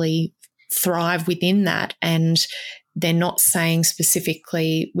can really thrive within that, and they're not saying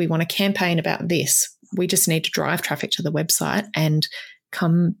specifically we want a campaign about this. We just need to drive traffic to the website and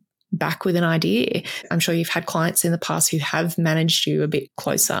come back with an idea. I'm sure you've had clients in the past who have managed you a bit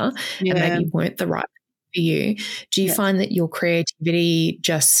closer and maybe weren't the right for you. Do you find that your creativity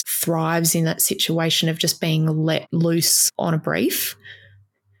just thrives in that situation of just being let loose on a brief?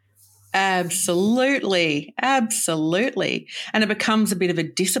 Absolutely. And it becomes a bit of a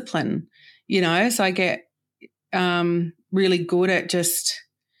discipline, so I get really good at just,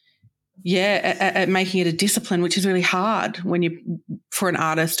 at making it a discipline, which is really hard when for an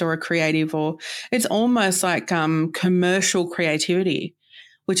artist or a creative, or it's almost like commercial creativity,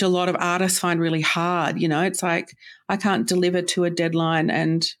 which a lot of artists find really hard. It's like I can't deliver to a deadline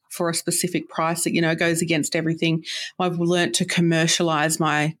and for a specific price that, goes against everything. I've learnt to commercialize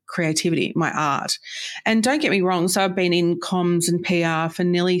my creativity, my art. And don't get me wrong, so I've been in comms and PR for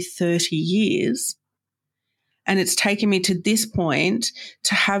nearly 30 years. And it's taken me to this point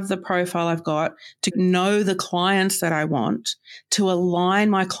to have the profile I've got, to know the clients that I want, to align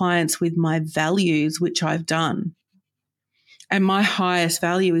my clients with my values, which I've done. And my highest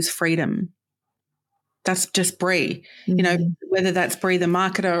value is freedom. That's just Bree, you know, whether that's Bree the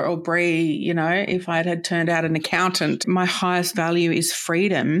marketer or Bree, you know, if I had turned out an accountant, my highest value is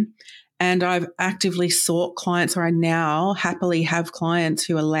freedom. And I've actively sought clients, or I now happily have clients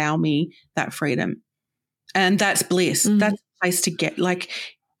who allow me that freedom. And that's bliss. That's a place to get, like,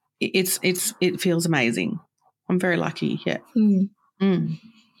 it feels amazing. I'm very lucky. Yeah.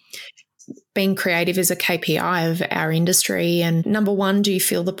 Being creative is a KPI of our industry. And number one, do you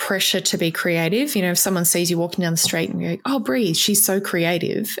feel the pressure to be creative? You know, if someone sees you walking down the street and you go, oh, Bree, she's so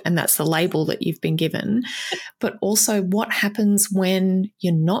creative, and that's the label that you've been given. But also, what happens when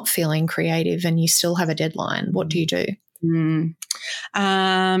you're not feeling creative and you still have a deadline? What do you do?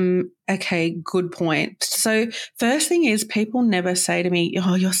 Okay, good point. So first thing is, people never say to me,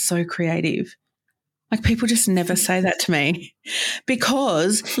 oh, you're so creative. Like, people just never say that to me,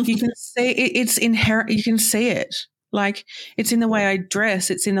 because you can see it's inherent. You can see it. Like, it's in the way I dress.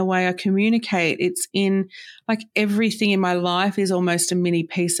 It's in the way I communicate. It's in, like, everything in my life is almost a mini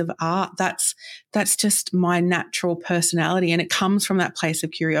piece of art. That's just my natural personality, and it comes from that place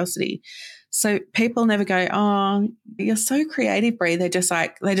of curiosity. So people never go, oh, you're so creative, Bree. They're just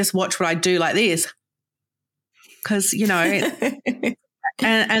like, they just watch what I do like this, because, you know,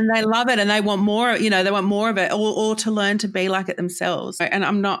 and they love it, and they want more, you know, they want more of it, or to learn to be like it themselves.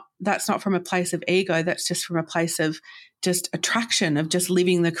 And that's not from a place of ego. That's just from a place of just attraction, of just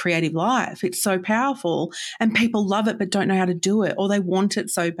living the creative life. It's so powerful, and people love it but don't know how to do it, or they want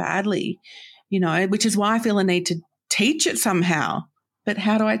it so badly, you know, which is why I feel a need to teach it somehow. But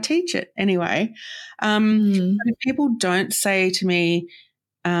how do I teach it anyway? If people don't say to me,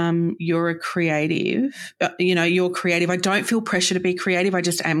 you're a creative, you know, you're creative, I don't feel pressure to be creative. I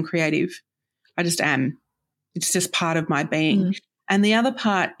just am creative. I just am. It's just part of my being. And the other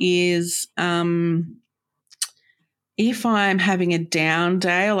part is, if I'm having a down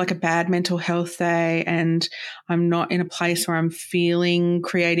day, or like a bad mental health day, and I'm not in a place where I'm feeling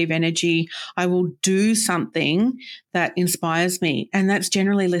creative energy, I will do something that inspires me. And that's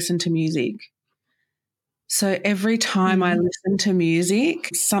generally listen to music. So every time I listen to music,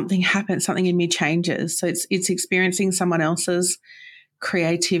 something happens, something in me changes. So it's experiencing someone else's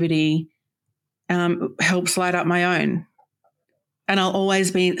creativity helps light up my own. And I'll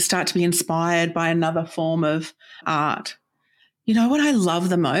always start to be inspired by another form of art. You know what I love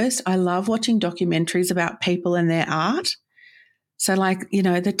the most? I love watching documentaries about people and their art. So, like, you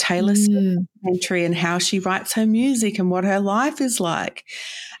know, the Taylor Swift documentary, and how she writes her music and what her life is like.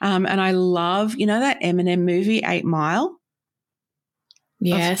 And I love, you know, that Eminem movie, 8 Mile?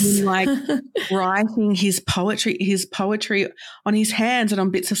 Yes. Of him, like, writing his poetry on his hands and on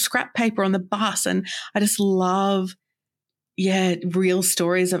bits of scrap paper on the bus. And I just love, real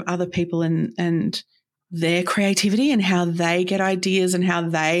stories of other people and their creativity, and how they get ideas, and how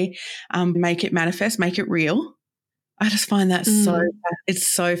they make it manifest, make it real. I just find that it's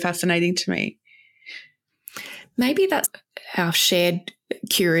so fascinating to me. Maybe that's our shared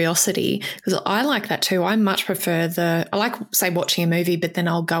curiosity, because I like that too. I much prefer I like, say, watching a movie, but then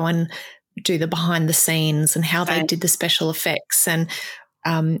I'll go and do the behind the scenes, and how they did the special effects, and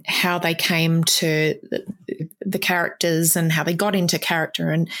how they came to the characters, and how they got into character,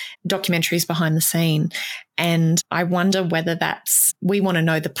 and documentaries behind the scene. And I wonder whether we want to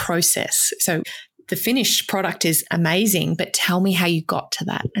know the process. So the finished product is amazing, but tell me how you got to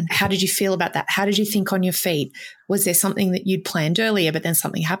that, and how did you feel about that? How did you think on your feet? Was there something that you'd planned earlier, but then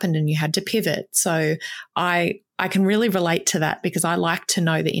something happened and you had to pivot? So I can really relate to that, because I like to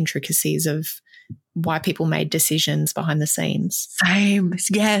know the intricacies of why people made decisions behind the scenes. Same.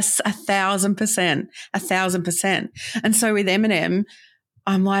 Yes, 1,000%. 1,000%. And so with Eminem,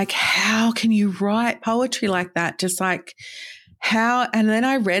 I'm like, how can you write poetry like that? Just like, how? And then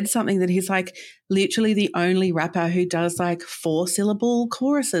I read something that he's like literally the only rapper who does like 4-syllable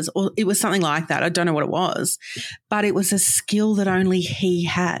choruses, or it was something like that. I don't know what it was, but it was a skill that only he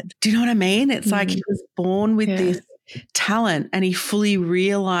had. Do you know what I mean? It's like he was born with this talent, and he fully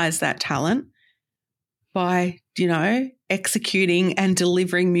realized that talent by, you know, executing and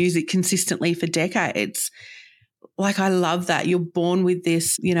delivering music consistently for decades. Like, I love that. You're born with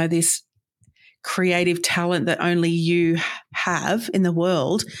this, you know, this creative talent that only you have in the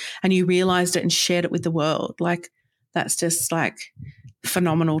world, and you realized it and shared it with the world. Like, that's just like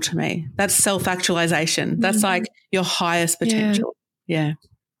phenomenal to me. That's self-actualization. That's like your highest potential. Yeah.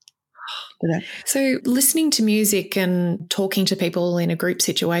 So listening to music and talking to people in a group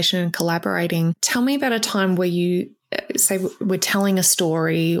situation and collaborating, tell me about a time where you say we're telling a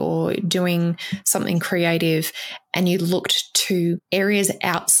story or doing something creative, and you looked to areas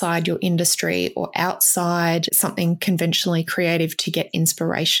outside your industry or outside something conventionally creative to get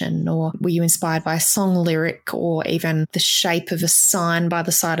inspiration? Or were you inspired by a song lyric or even the shape of a sign by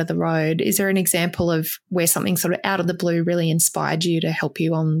the side of the road? Is there an example of where something sort of out of the blue really inspired you to help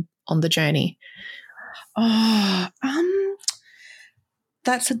you on the journey? Oh,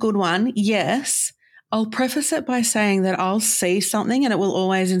 that's a good one. Yes. I'll preface it by saying that I'll see something and it will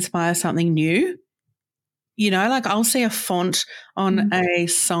always inspire something new. Like I'll see a font on a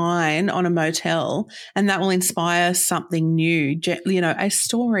sign on a motel and that will inspire something new, a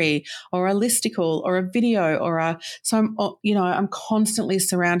story or a listicle or a video I'm constantly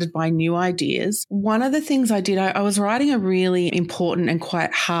surrounded by new ideas. One of the things I did, I was writing a really important and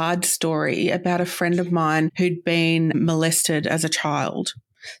quite hard story about a friend of mine who'd been molested as a child.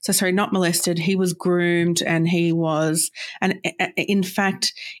 So sorry, not molested. He was groomed and he was, and in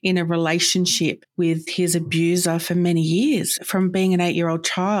fact, in a relationship with his abuser for many years from being an 8-year-old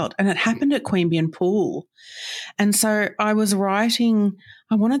child. And it happened at Queanbeyan Pool. And so I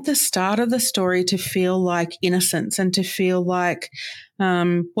wanted the start of the story to feel like innocence and to feel like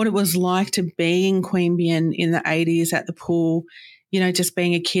what it was like to be in Queanbeyan in the 80s at the pool, just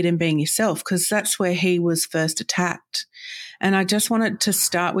being a kid and being yourself, because that's where he was first attacked. And I just wanted to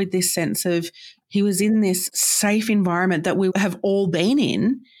start with this sense of he was in this safe environment that we have all been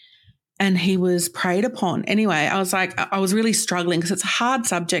in and he was preyed upon. Anyway, I was really struggling because it's a hard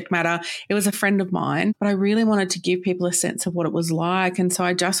subject matter. It was a friend of mine, but I really wanted to give people a sense of what it was like. And so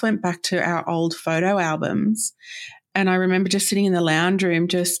I just went back to our old photo albums. And I remember just sitting in the lounge room,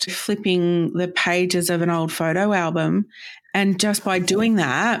 just flipping the pages of an old photo album. And just by doing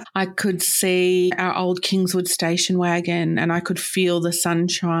that, I could see our old Kingswood station wagon and I could feel the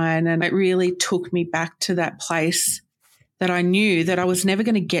sunshine. And it really took me back to that place that I knew that I was never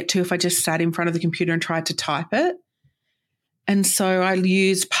going to get to if I just sat in front of the computer and tried to type it. And so I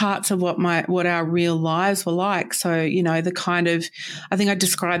used parts of what our real lives were like. So, I think I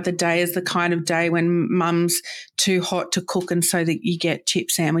described the day as the kind of day when mum's too hot to cook and so that you get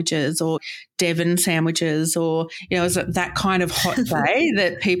chip sandwiches or Devon sandwiches or, is it that kind of hot day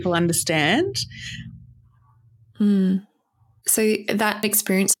that people understand? So that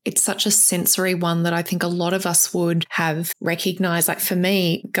experience, it's such a sensory one that I think a lot of us would have recognized. Like for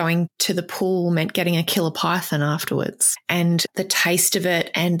me, going to the pool meant getting a killer python afterwards, and the taste of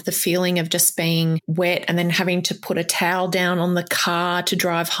it and the feeling of just being wet and then having to put a towel down on the car to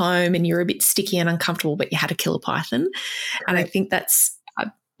drive home and you're a bit sticky and uncomfortable, but you had a killer python. Right. And I think that's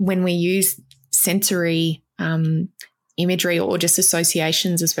when we use sensory imagery or just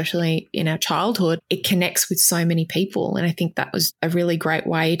associations, especially in our childhood, it connects with so many people. And I think that was a really great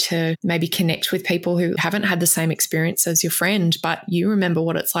way to maybe connect with people who haven't had the same experience as your friend, but you remember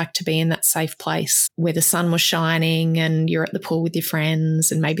what it's like to be in that safe place where the sun was shining and you're at the pool with your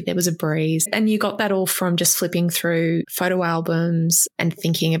friends and maybe there was a breeze. And you got that all from just flipping through photo albums and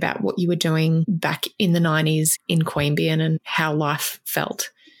thinking about what you were doing back in the 90s in Queanbeyan and how life felt.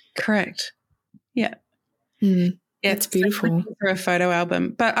 Correct. Yeah. Yeah, it's beautiful. For a photo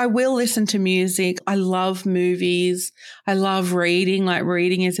album. But I will listen to music. I love movies. I love reading. Like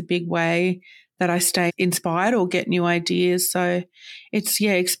reading is a big way that I stay inspired or get new ideas. So it's,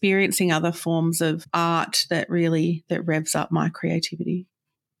 experiencing other forms of art that revs up my creativity.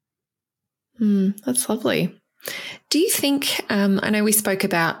 That's lovely. Do you think, I know we spoke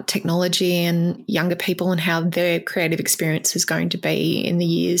about technology and younger people and how their creative experience is going to be in the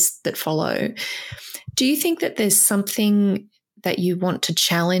years that follow. Do you think that there's something that you want to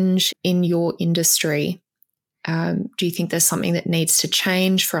challenge in your industry? Do you think there's something that needs to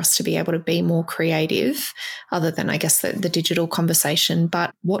change for us to be able to be more creative, other than, I guess, the digital conversation?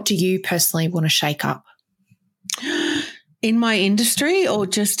 But what do you personally want to shake up? In my industry or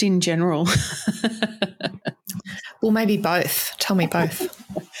just in general? Well, maybe both. Tell me both.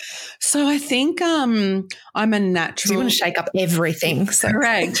 So I think I'm a natural. You want to shake up everything. So.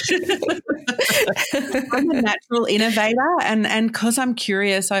 Correct. I'm a natural innovator, and because I'm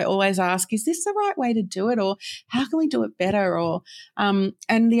curious, I always ask, is this the right way to do it, or how can we do it better? Or and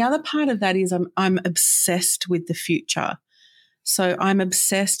the other part of that is I'm obsessed with the future. So I'm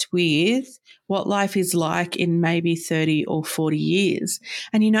obsessed with what life is like in maybe 30 or 40 years.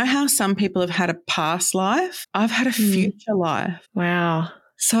 And you know how some people have had a past life? I've had a future life. Wow.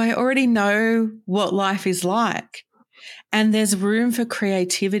 So I already know what life is like. And there's room for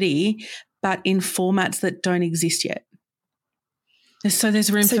creativity, but in formats that don't exist yet. So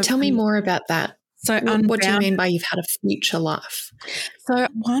there's room for... So tell me more about that. So what do you mean by you've had a future life? So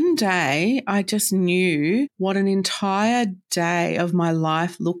one day I just knew what an entire day of my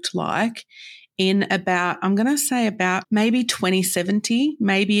life looked like in about, I'm going to say about maybe 2070,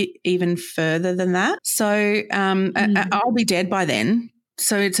 maybe even further than that. So I'll be dead by then.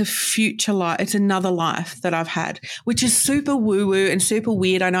 So it's a future life. It's another life that I've had, which is super woo-woo and super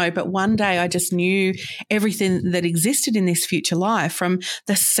weird, I know. But one day I just knew everything that existed in this future life from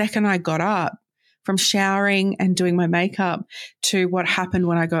the second I got up, from showering and doing my makeup to what happened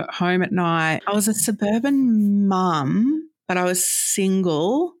when I got home at night. I was a suburban mum, but I was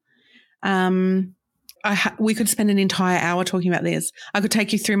single. We could spend an entire hour talking about this. I could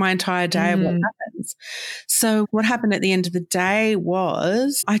take you through my entire day of what happens. So what happened at the end of the day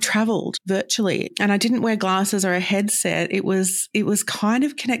was I traveled virtually and I didn't wear glasses or a headset. It was kind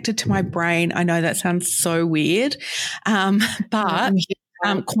of connected to my brain. I know that sounds so weird, but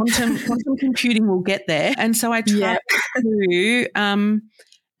quantum computing will get there. And so I traveled to an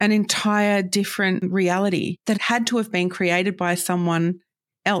entire different reality that had to have been created by someone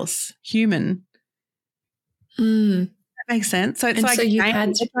else, human. That makes sense. So it's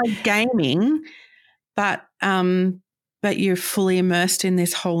it's like gaming, but you're fully immersed in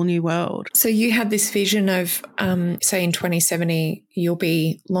this whole new world. So you had this vision of, say in 2070, you'll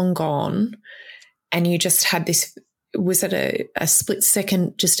be long gone, and you just had this. Was it a split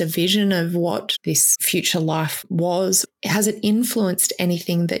second, just a vision of what this future life was? Has it influenced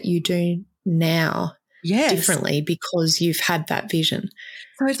anything that you do now differently because you've had that vision?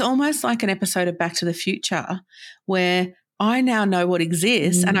 So it's almost like an episode of Back to the Future where I now know what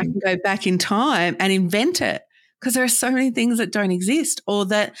exists and I can go back in time and invent it, because there are so many things that don't exist or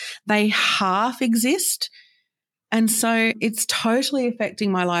that they half exist. And so it's totally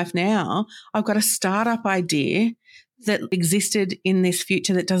affecting my life now. I've got a startup idea that existed in this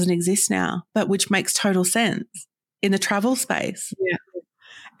future that doesn't exist now, but which makes total sense in the travel space. Yeah.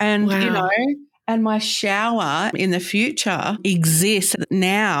 And, and my shower in the future exists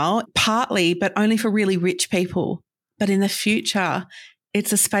now partly, but only for really rich people. But in the future,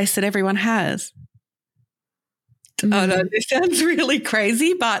 it's a space that everyone has. Oh, no, this sounds really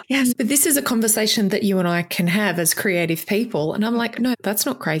crazy, but yes. But this is a conversation that you and I can have as creative people. And I'm like, no, that's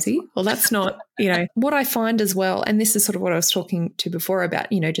not crazy. Well, that's not, what I find as well. And this is sort of what I was talking to before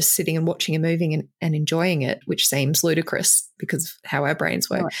about, just sitting and watching a movie and enjoying it, which seems ludicrous because of how our brains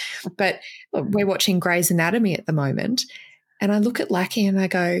work. Right. But we're watching Grey's Anatomy at the moment. And I look at Lackey and I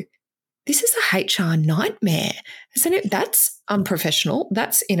go, this is a HR nightmare. Isn't it? That's unprofessional.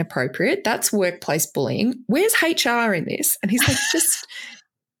 That's inappropriate. That's workplace bullying. Where's HR in this? And he's like, just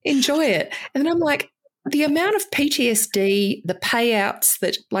enjoy it. And I'm like, the amount of PTSD, the payouts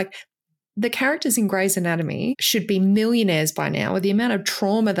that the characters in Grey's Anatomy should be millionaires by now with the amount of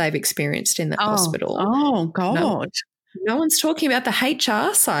trauma they've experienced in that hospital. Oh, God. No one's talking about the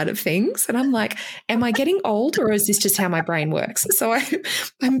HR side of things. And I'm like, am I getting old or is this just how my brain works? So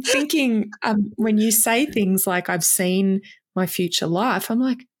I'm thinking when you say things like I've seen my future life, I'm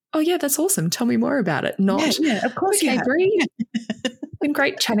like, oh, yeah, that's awesome. Tell me more about it. Not, yeah, of course. Okay, Bree, been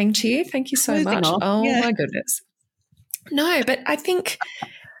great chatting to you. Thank you so much. Oh, my goodness. No, but I think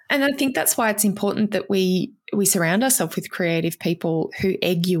that's why it's important that we surround ourselves with creative people who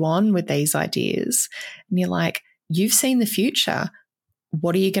egg you on with these ideas. And you're like, you've seen the future.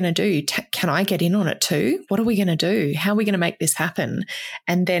 What are you going to do? Can I get in on it too? What are we going to do? How are we going to make this happen?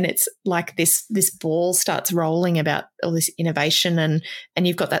 And then it's like this ball starts rolling about all this innovation and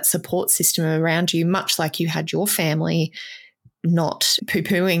you've got that support system around you, much like you had your family not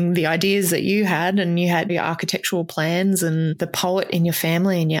poo-pooing the ideas that you had, and you had your architectural plans and the poet in your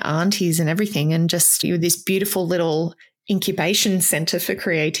family and your aunties and everything, and just you were this beautiful little incubation center for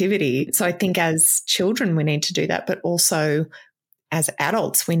creativity. So I think as children we need to do that, but also as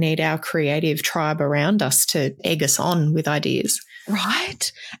adults we need our creative tribe around us to egg us on with ideas.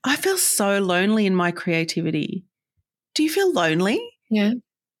 Right. I feel so lonely in my creativity. Do you feel lonely? Yeah.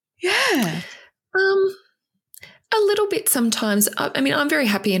 Yeah. A little bit sometimes. I mean, I'm very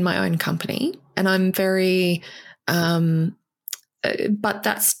happy in my own company and I'm very but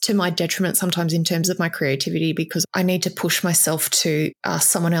that's to my detriment sometimes in terms of my creativity, because I need to push myself to ask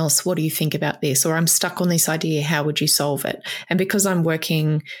someone else, what do you think about this? Or I'm stuck on this idea, how would you solve it? And because I'm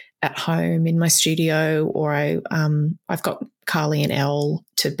working at home in my studio, or I've got Carly and Elle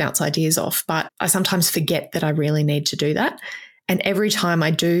to bounce ideas off, but I sometimes forget that I really need to do that. And every time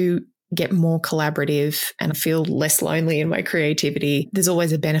I do get more collaborative and feel less lonely in my creativity, there's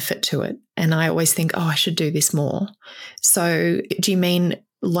always a benefit to it. And I always think, oh, I should do this more. So do you mean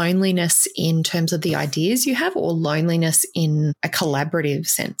loneliness in terms of the ideas you have, or loneliness in a collaborative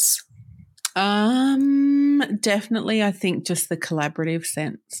sense? Definitely, I think just the collaborative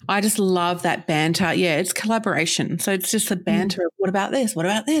sense. I just love that banter. Yeah, it's collaboration. So it's just the banter of what about this? What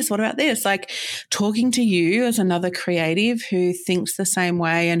about this? What about this? Like talking to you as another creative who thinks the same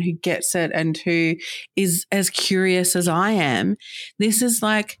way and who gets it and who is as curious as I am. This is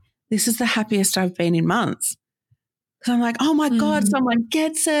the happiest I've been in months. Because I'm like, oh my God, someone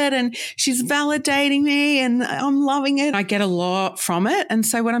gets it and she's validating me and I'm loving it. I get a lot from it. And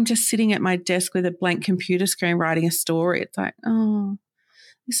so when I'm just sitting at my desk with a blank computer screen writing a story, it's like, oh,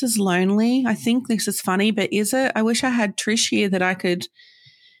 this is lonely. I think this is funny, but is it? I wish I had Trish here that I could,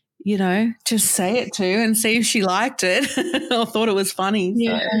 just say it to and see if she liked it or thought it was funny.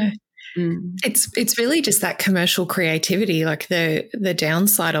 Yeah. So. It's really just that commercial creativity. Like the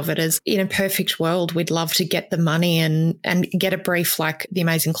downside of it is, in a perfect world, we'd love to get the money and get a brief like the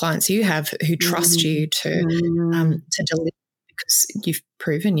amazing clients you have who trust you to deliver, because you've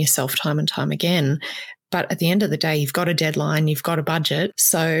proven yourself time and time again. But at the end of the day, you've got a deadline, you've got a budget,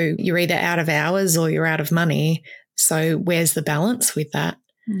 so you're either out of hours or you're out of money. So where's the balance with that?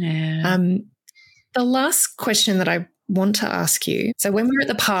 Yeah. The last question that I want to ask you. So when we're at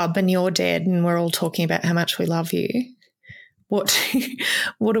the pub and you're dead and we're all talking about how much we love you, what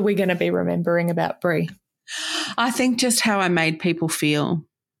are we going to be remembering about Bree? I think just how I made people feel.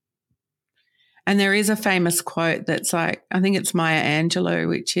 And there is a famous quote that's like, I think it's Maya Angelou,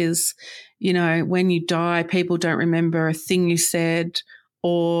 which is, when you die, people don't remember a thing you said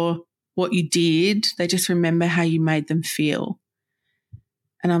or what you did. They just remember how you made them feel.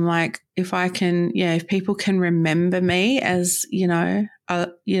 And I'm like, if people can remember me as, a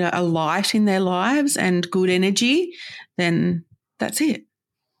light in their lives and good energy, then that's it.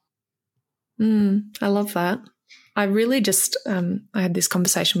 I love that. I really just, I had this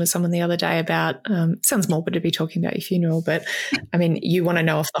conversation with someone the other day about, it sounds morbid to be talking about your funeral, but I mean, you want to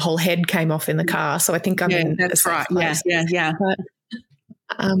know if the whole head came off in the car. So I think I'm in a safe place. Yeah. But,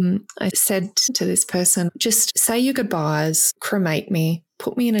 I said to this person, just say your goodbyes, cremate me,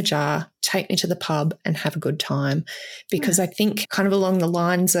 put me in a jar, take me to the pub and have a good time. Because I think kind of along the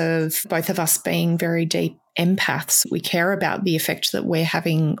lines of both of us being very deep empaths, we care about the effect that we're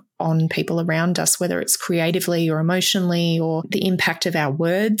having on people around us, whether it's creatively or emotionally, or the impact of our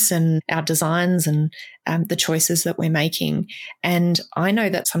words and our designs and the choices that we're making. And I know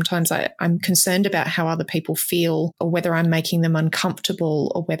that sometimes I'm concerned about how other people feel, or whether I'm making them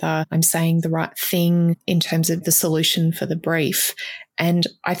uncomfortable, or whether I'm saying the right thing in terms of the solution for the brief. And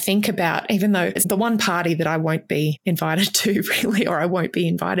I think about, even though it's the one party that I won't be invited to really, or I won't be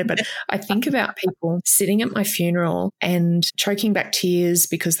invited, but I think about people sitting at my funeral and choking back tears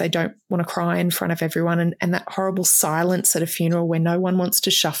because they don't want to cry in front of everyone, and that horrible silence at a funeral where no one wants to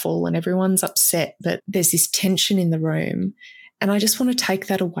shuffle and everyone's upset, but there's this tension in the room. And I just want to take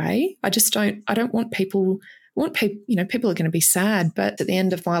that away. I don't want people, people are going to be sad, but at the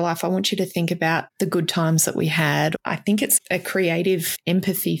end of my life, I want you to think about the good times that we had. I think it's a creative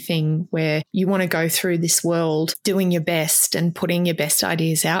empathy thing where you want to go through this world doing your best and putting your best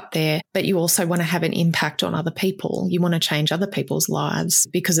ideas out there, but you also want to have an impact on other people. You want to change other people's lives,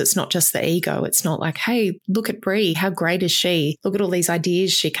 because it's not just the ego. It's not like, hey, look at Bree. How great is she? Look at all these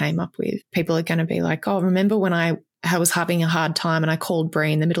ideas she came up with. People are going to be like, oh, remember when I was having a hard time and I called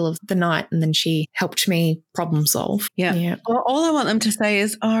Bree in the middle of the night and then she helped me problem solve. Yeah. Well, all I want them to say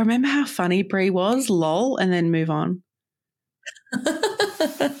is, oh, remember how funny Bree was? Lol. And then move on.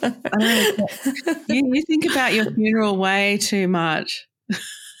 You think about your funeral way too much.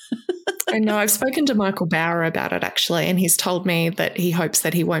 I know. I've spoken to Michael Bauer about it actually, and he's told me that he hopes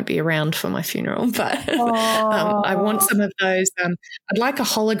that he won't be around for my funeral. But I want some of those. I'd like a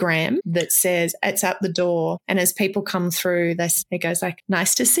hologram that says it's at the door, and as people come through, it goes like,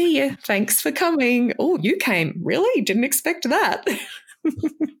 "Nice to see you. Thanks for coming. Oh, you came. Really? Didn't expect that."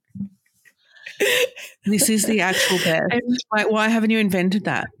 This is the actual best. Like, why haven't you invented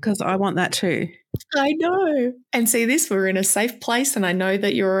that? Because I want that too. I know. And see this, we're in a safe place, and I know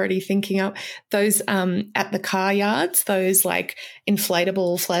that you're already thinking up those at the car yards, those like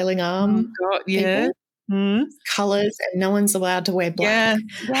inflatable flailing arm yeah. colours, and no one's allowed to wear black.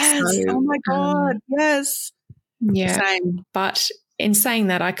 Yes. So, oh my God. Yes. Yeah. Same. But in saying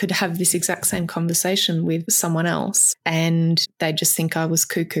that, I could have this exact same conversation with someone else and they just think I was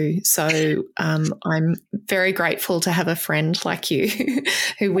cuckoo. So I'm very grateful to have a friend like you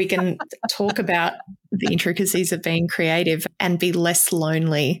who we can talk about the intricacies of being creative and be less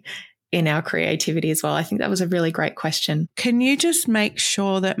lonely in our creativity as well? I think that was a really great question. Can you just make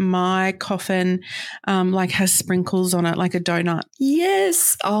sure that my coffin has sprinkles on it like a donut?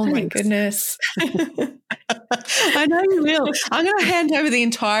 Yes. Oh, Thanks. my goodness. I know you will. I'm going to hand over the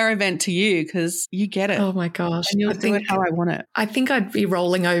entire event to you because you get it. Oh, my gosh. And you'll do it how I want it. I think I'd be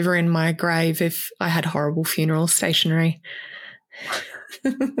rolling over in my grave if I had horrible funeral stationery.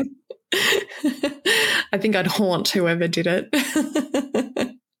 I think I'd haunt whoever did it.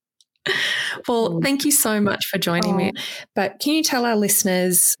 Well, thank you so much for joining me. But can you tell our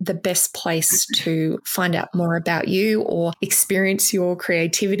listeners the best place to find out more about you or experience your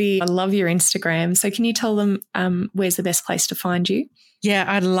creativity? I love your Instagram. So can you tell them where's the best place to find you? Yeah,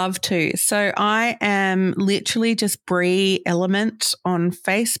 I'd love to. So I am literally just Bree Element on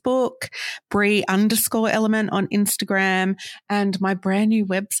Facebook, Bree_Element on Instagram, and my brand new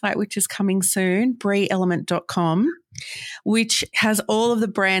website, which is coming soon, breeelement.com, which has all of the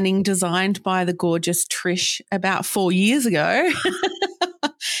branding designed by the gorgeous Trish about 4 years ago.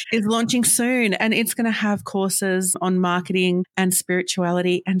 Is launching soon, and it's going to have courses on marketing and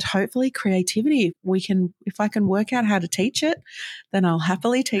spirituality and hopefully creativity. If I can work out how to teach it, then I'll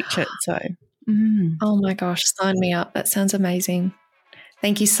happily teach it. So, Oh my gosh, sign me up. That sounds amazing.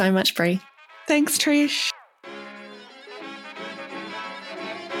 Thank you so much, Bree. Thanks, Trish.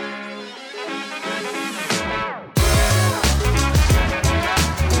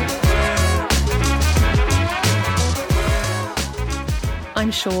 I'm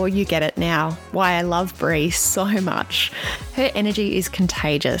sure you get it now, why I love Bree so much. Her energy is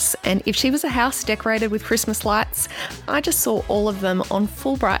contagious, and if she was a house decorated with Christmas lights, I just saw all of them on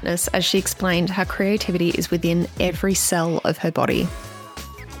full brightness as she explained how creativity is within every cell of her body.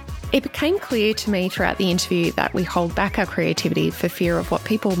 It became clear to me throughout the interview that we hold back our creativity for fear of what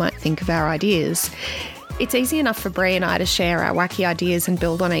people might think of our ideas. It's easy enough for Bree and I to share our wacky ideas and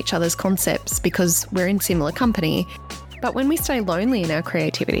build on each other's concepts because we're in similar company. But when we stay lonely in our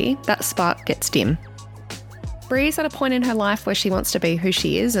creativity, that spark gets dim. Bree is at a point in her life where she wants to be who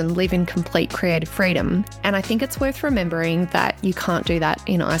she is and live in complete creative freedom, and I think it's worth remembering that you can't do that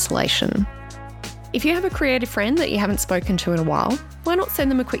in isolation. If you have a creative friend that you haven't spoken to in a while, why not send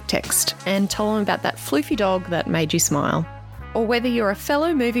them a quick text and tell them about that floofy dog that made you smile? Or whether you're a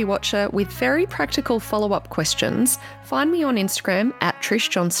fellow movie watcher with very practical follow-up questions, find me on Instagram at Trish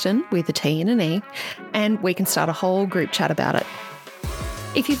Johnston with a T and an E, and we can start a whole group chat about it.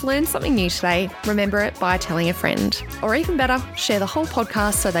 If you've learned something new today, remember it by telling a friend. Or even better, share the whole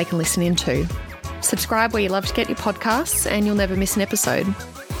podcast so they can listen in too. Subscribe where you love to get your podcasts and you'll never miss an episode.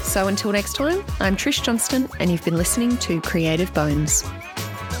 So until next time, I'm Trish Johnston and you've been listening to Creative Bones.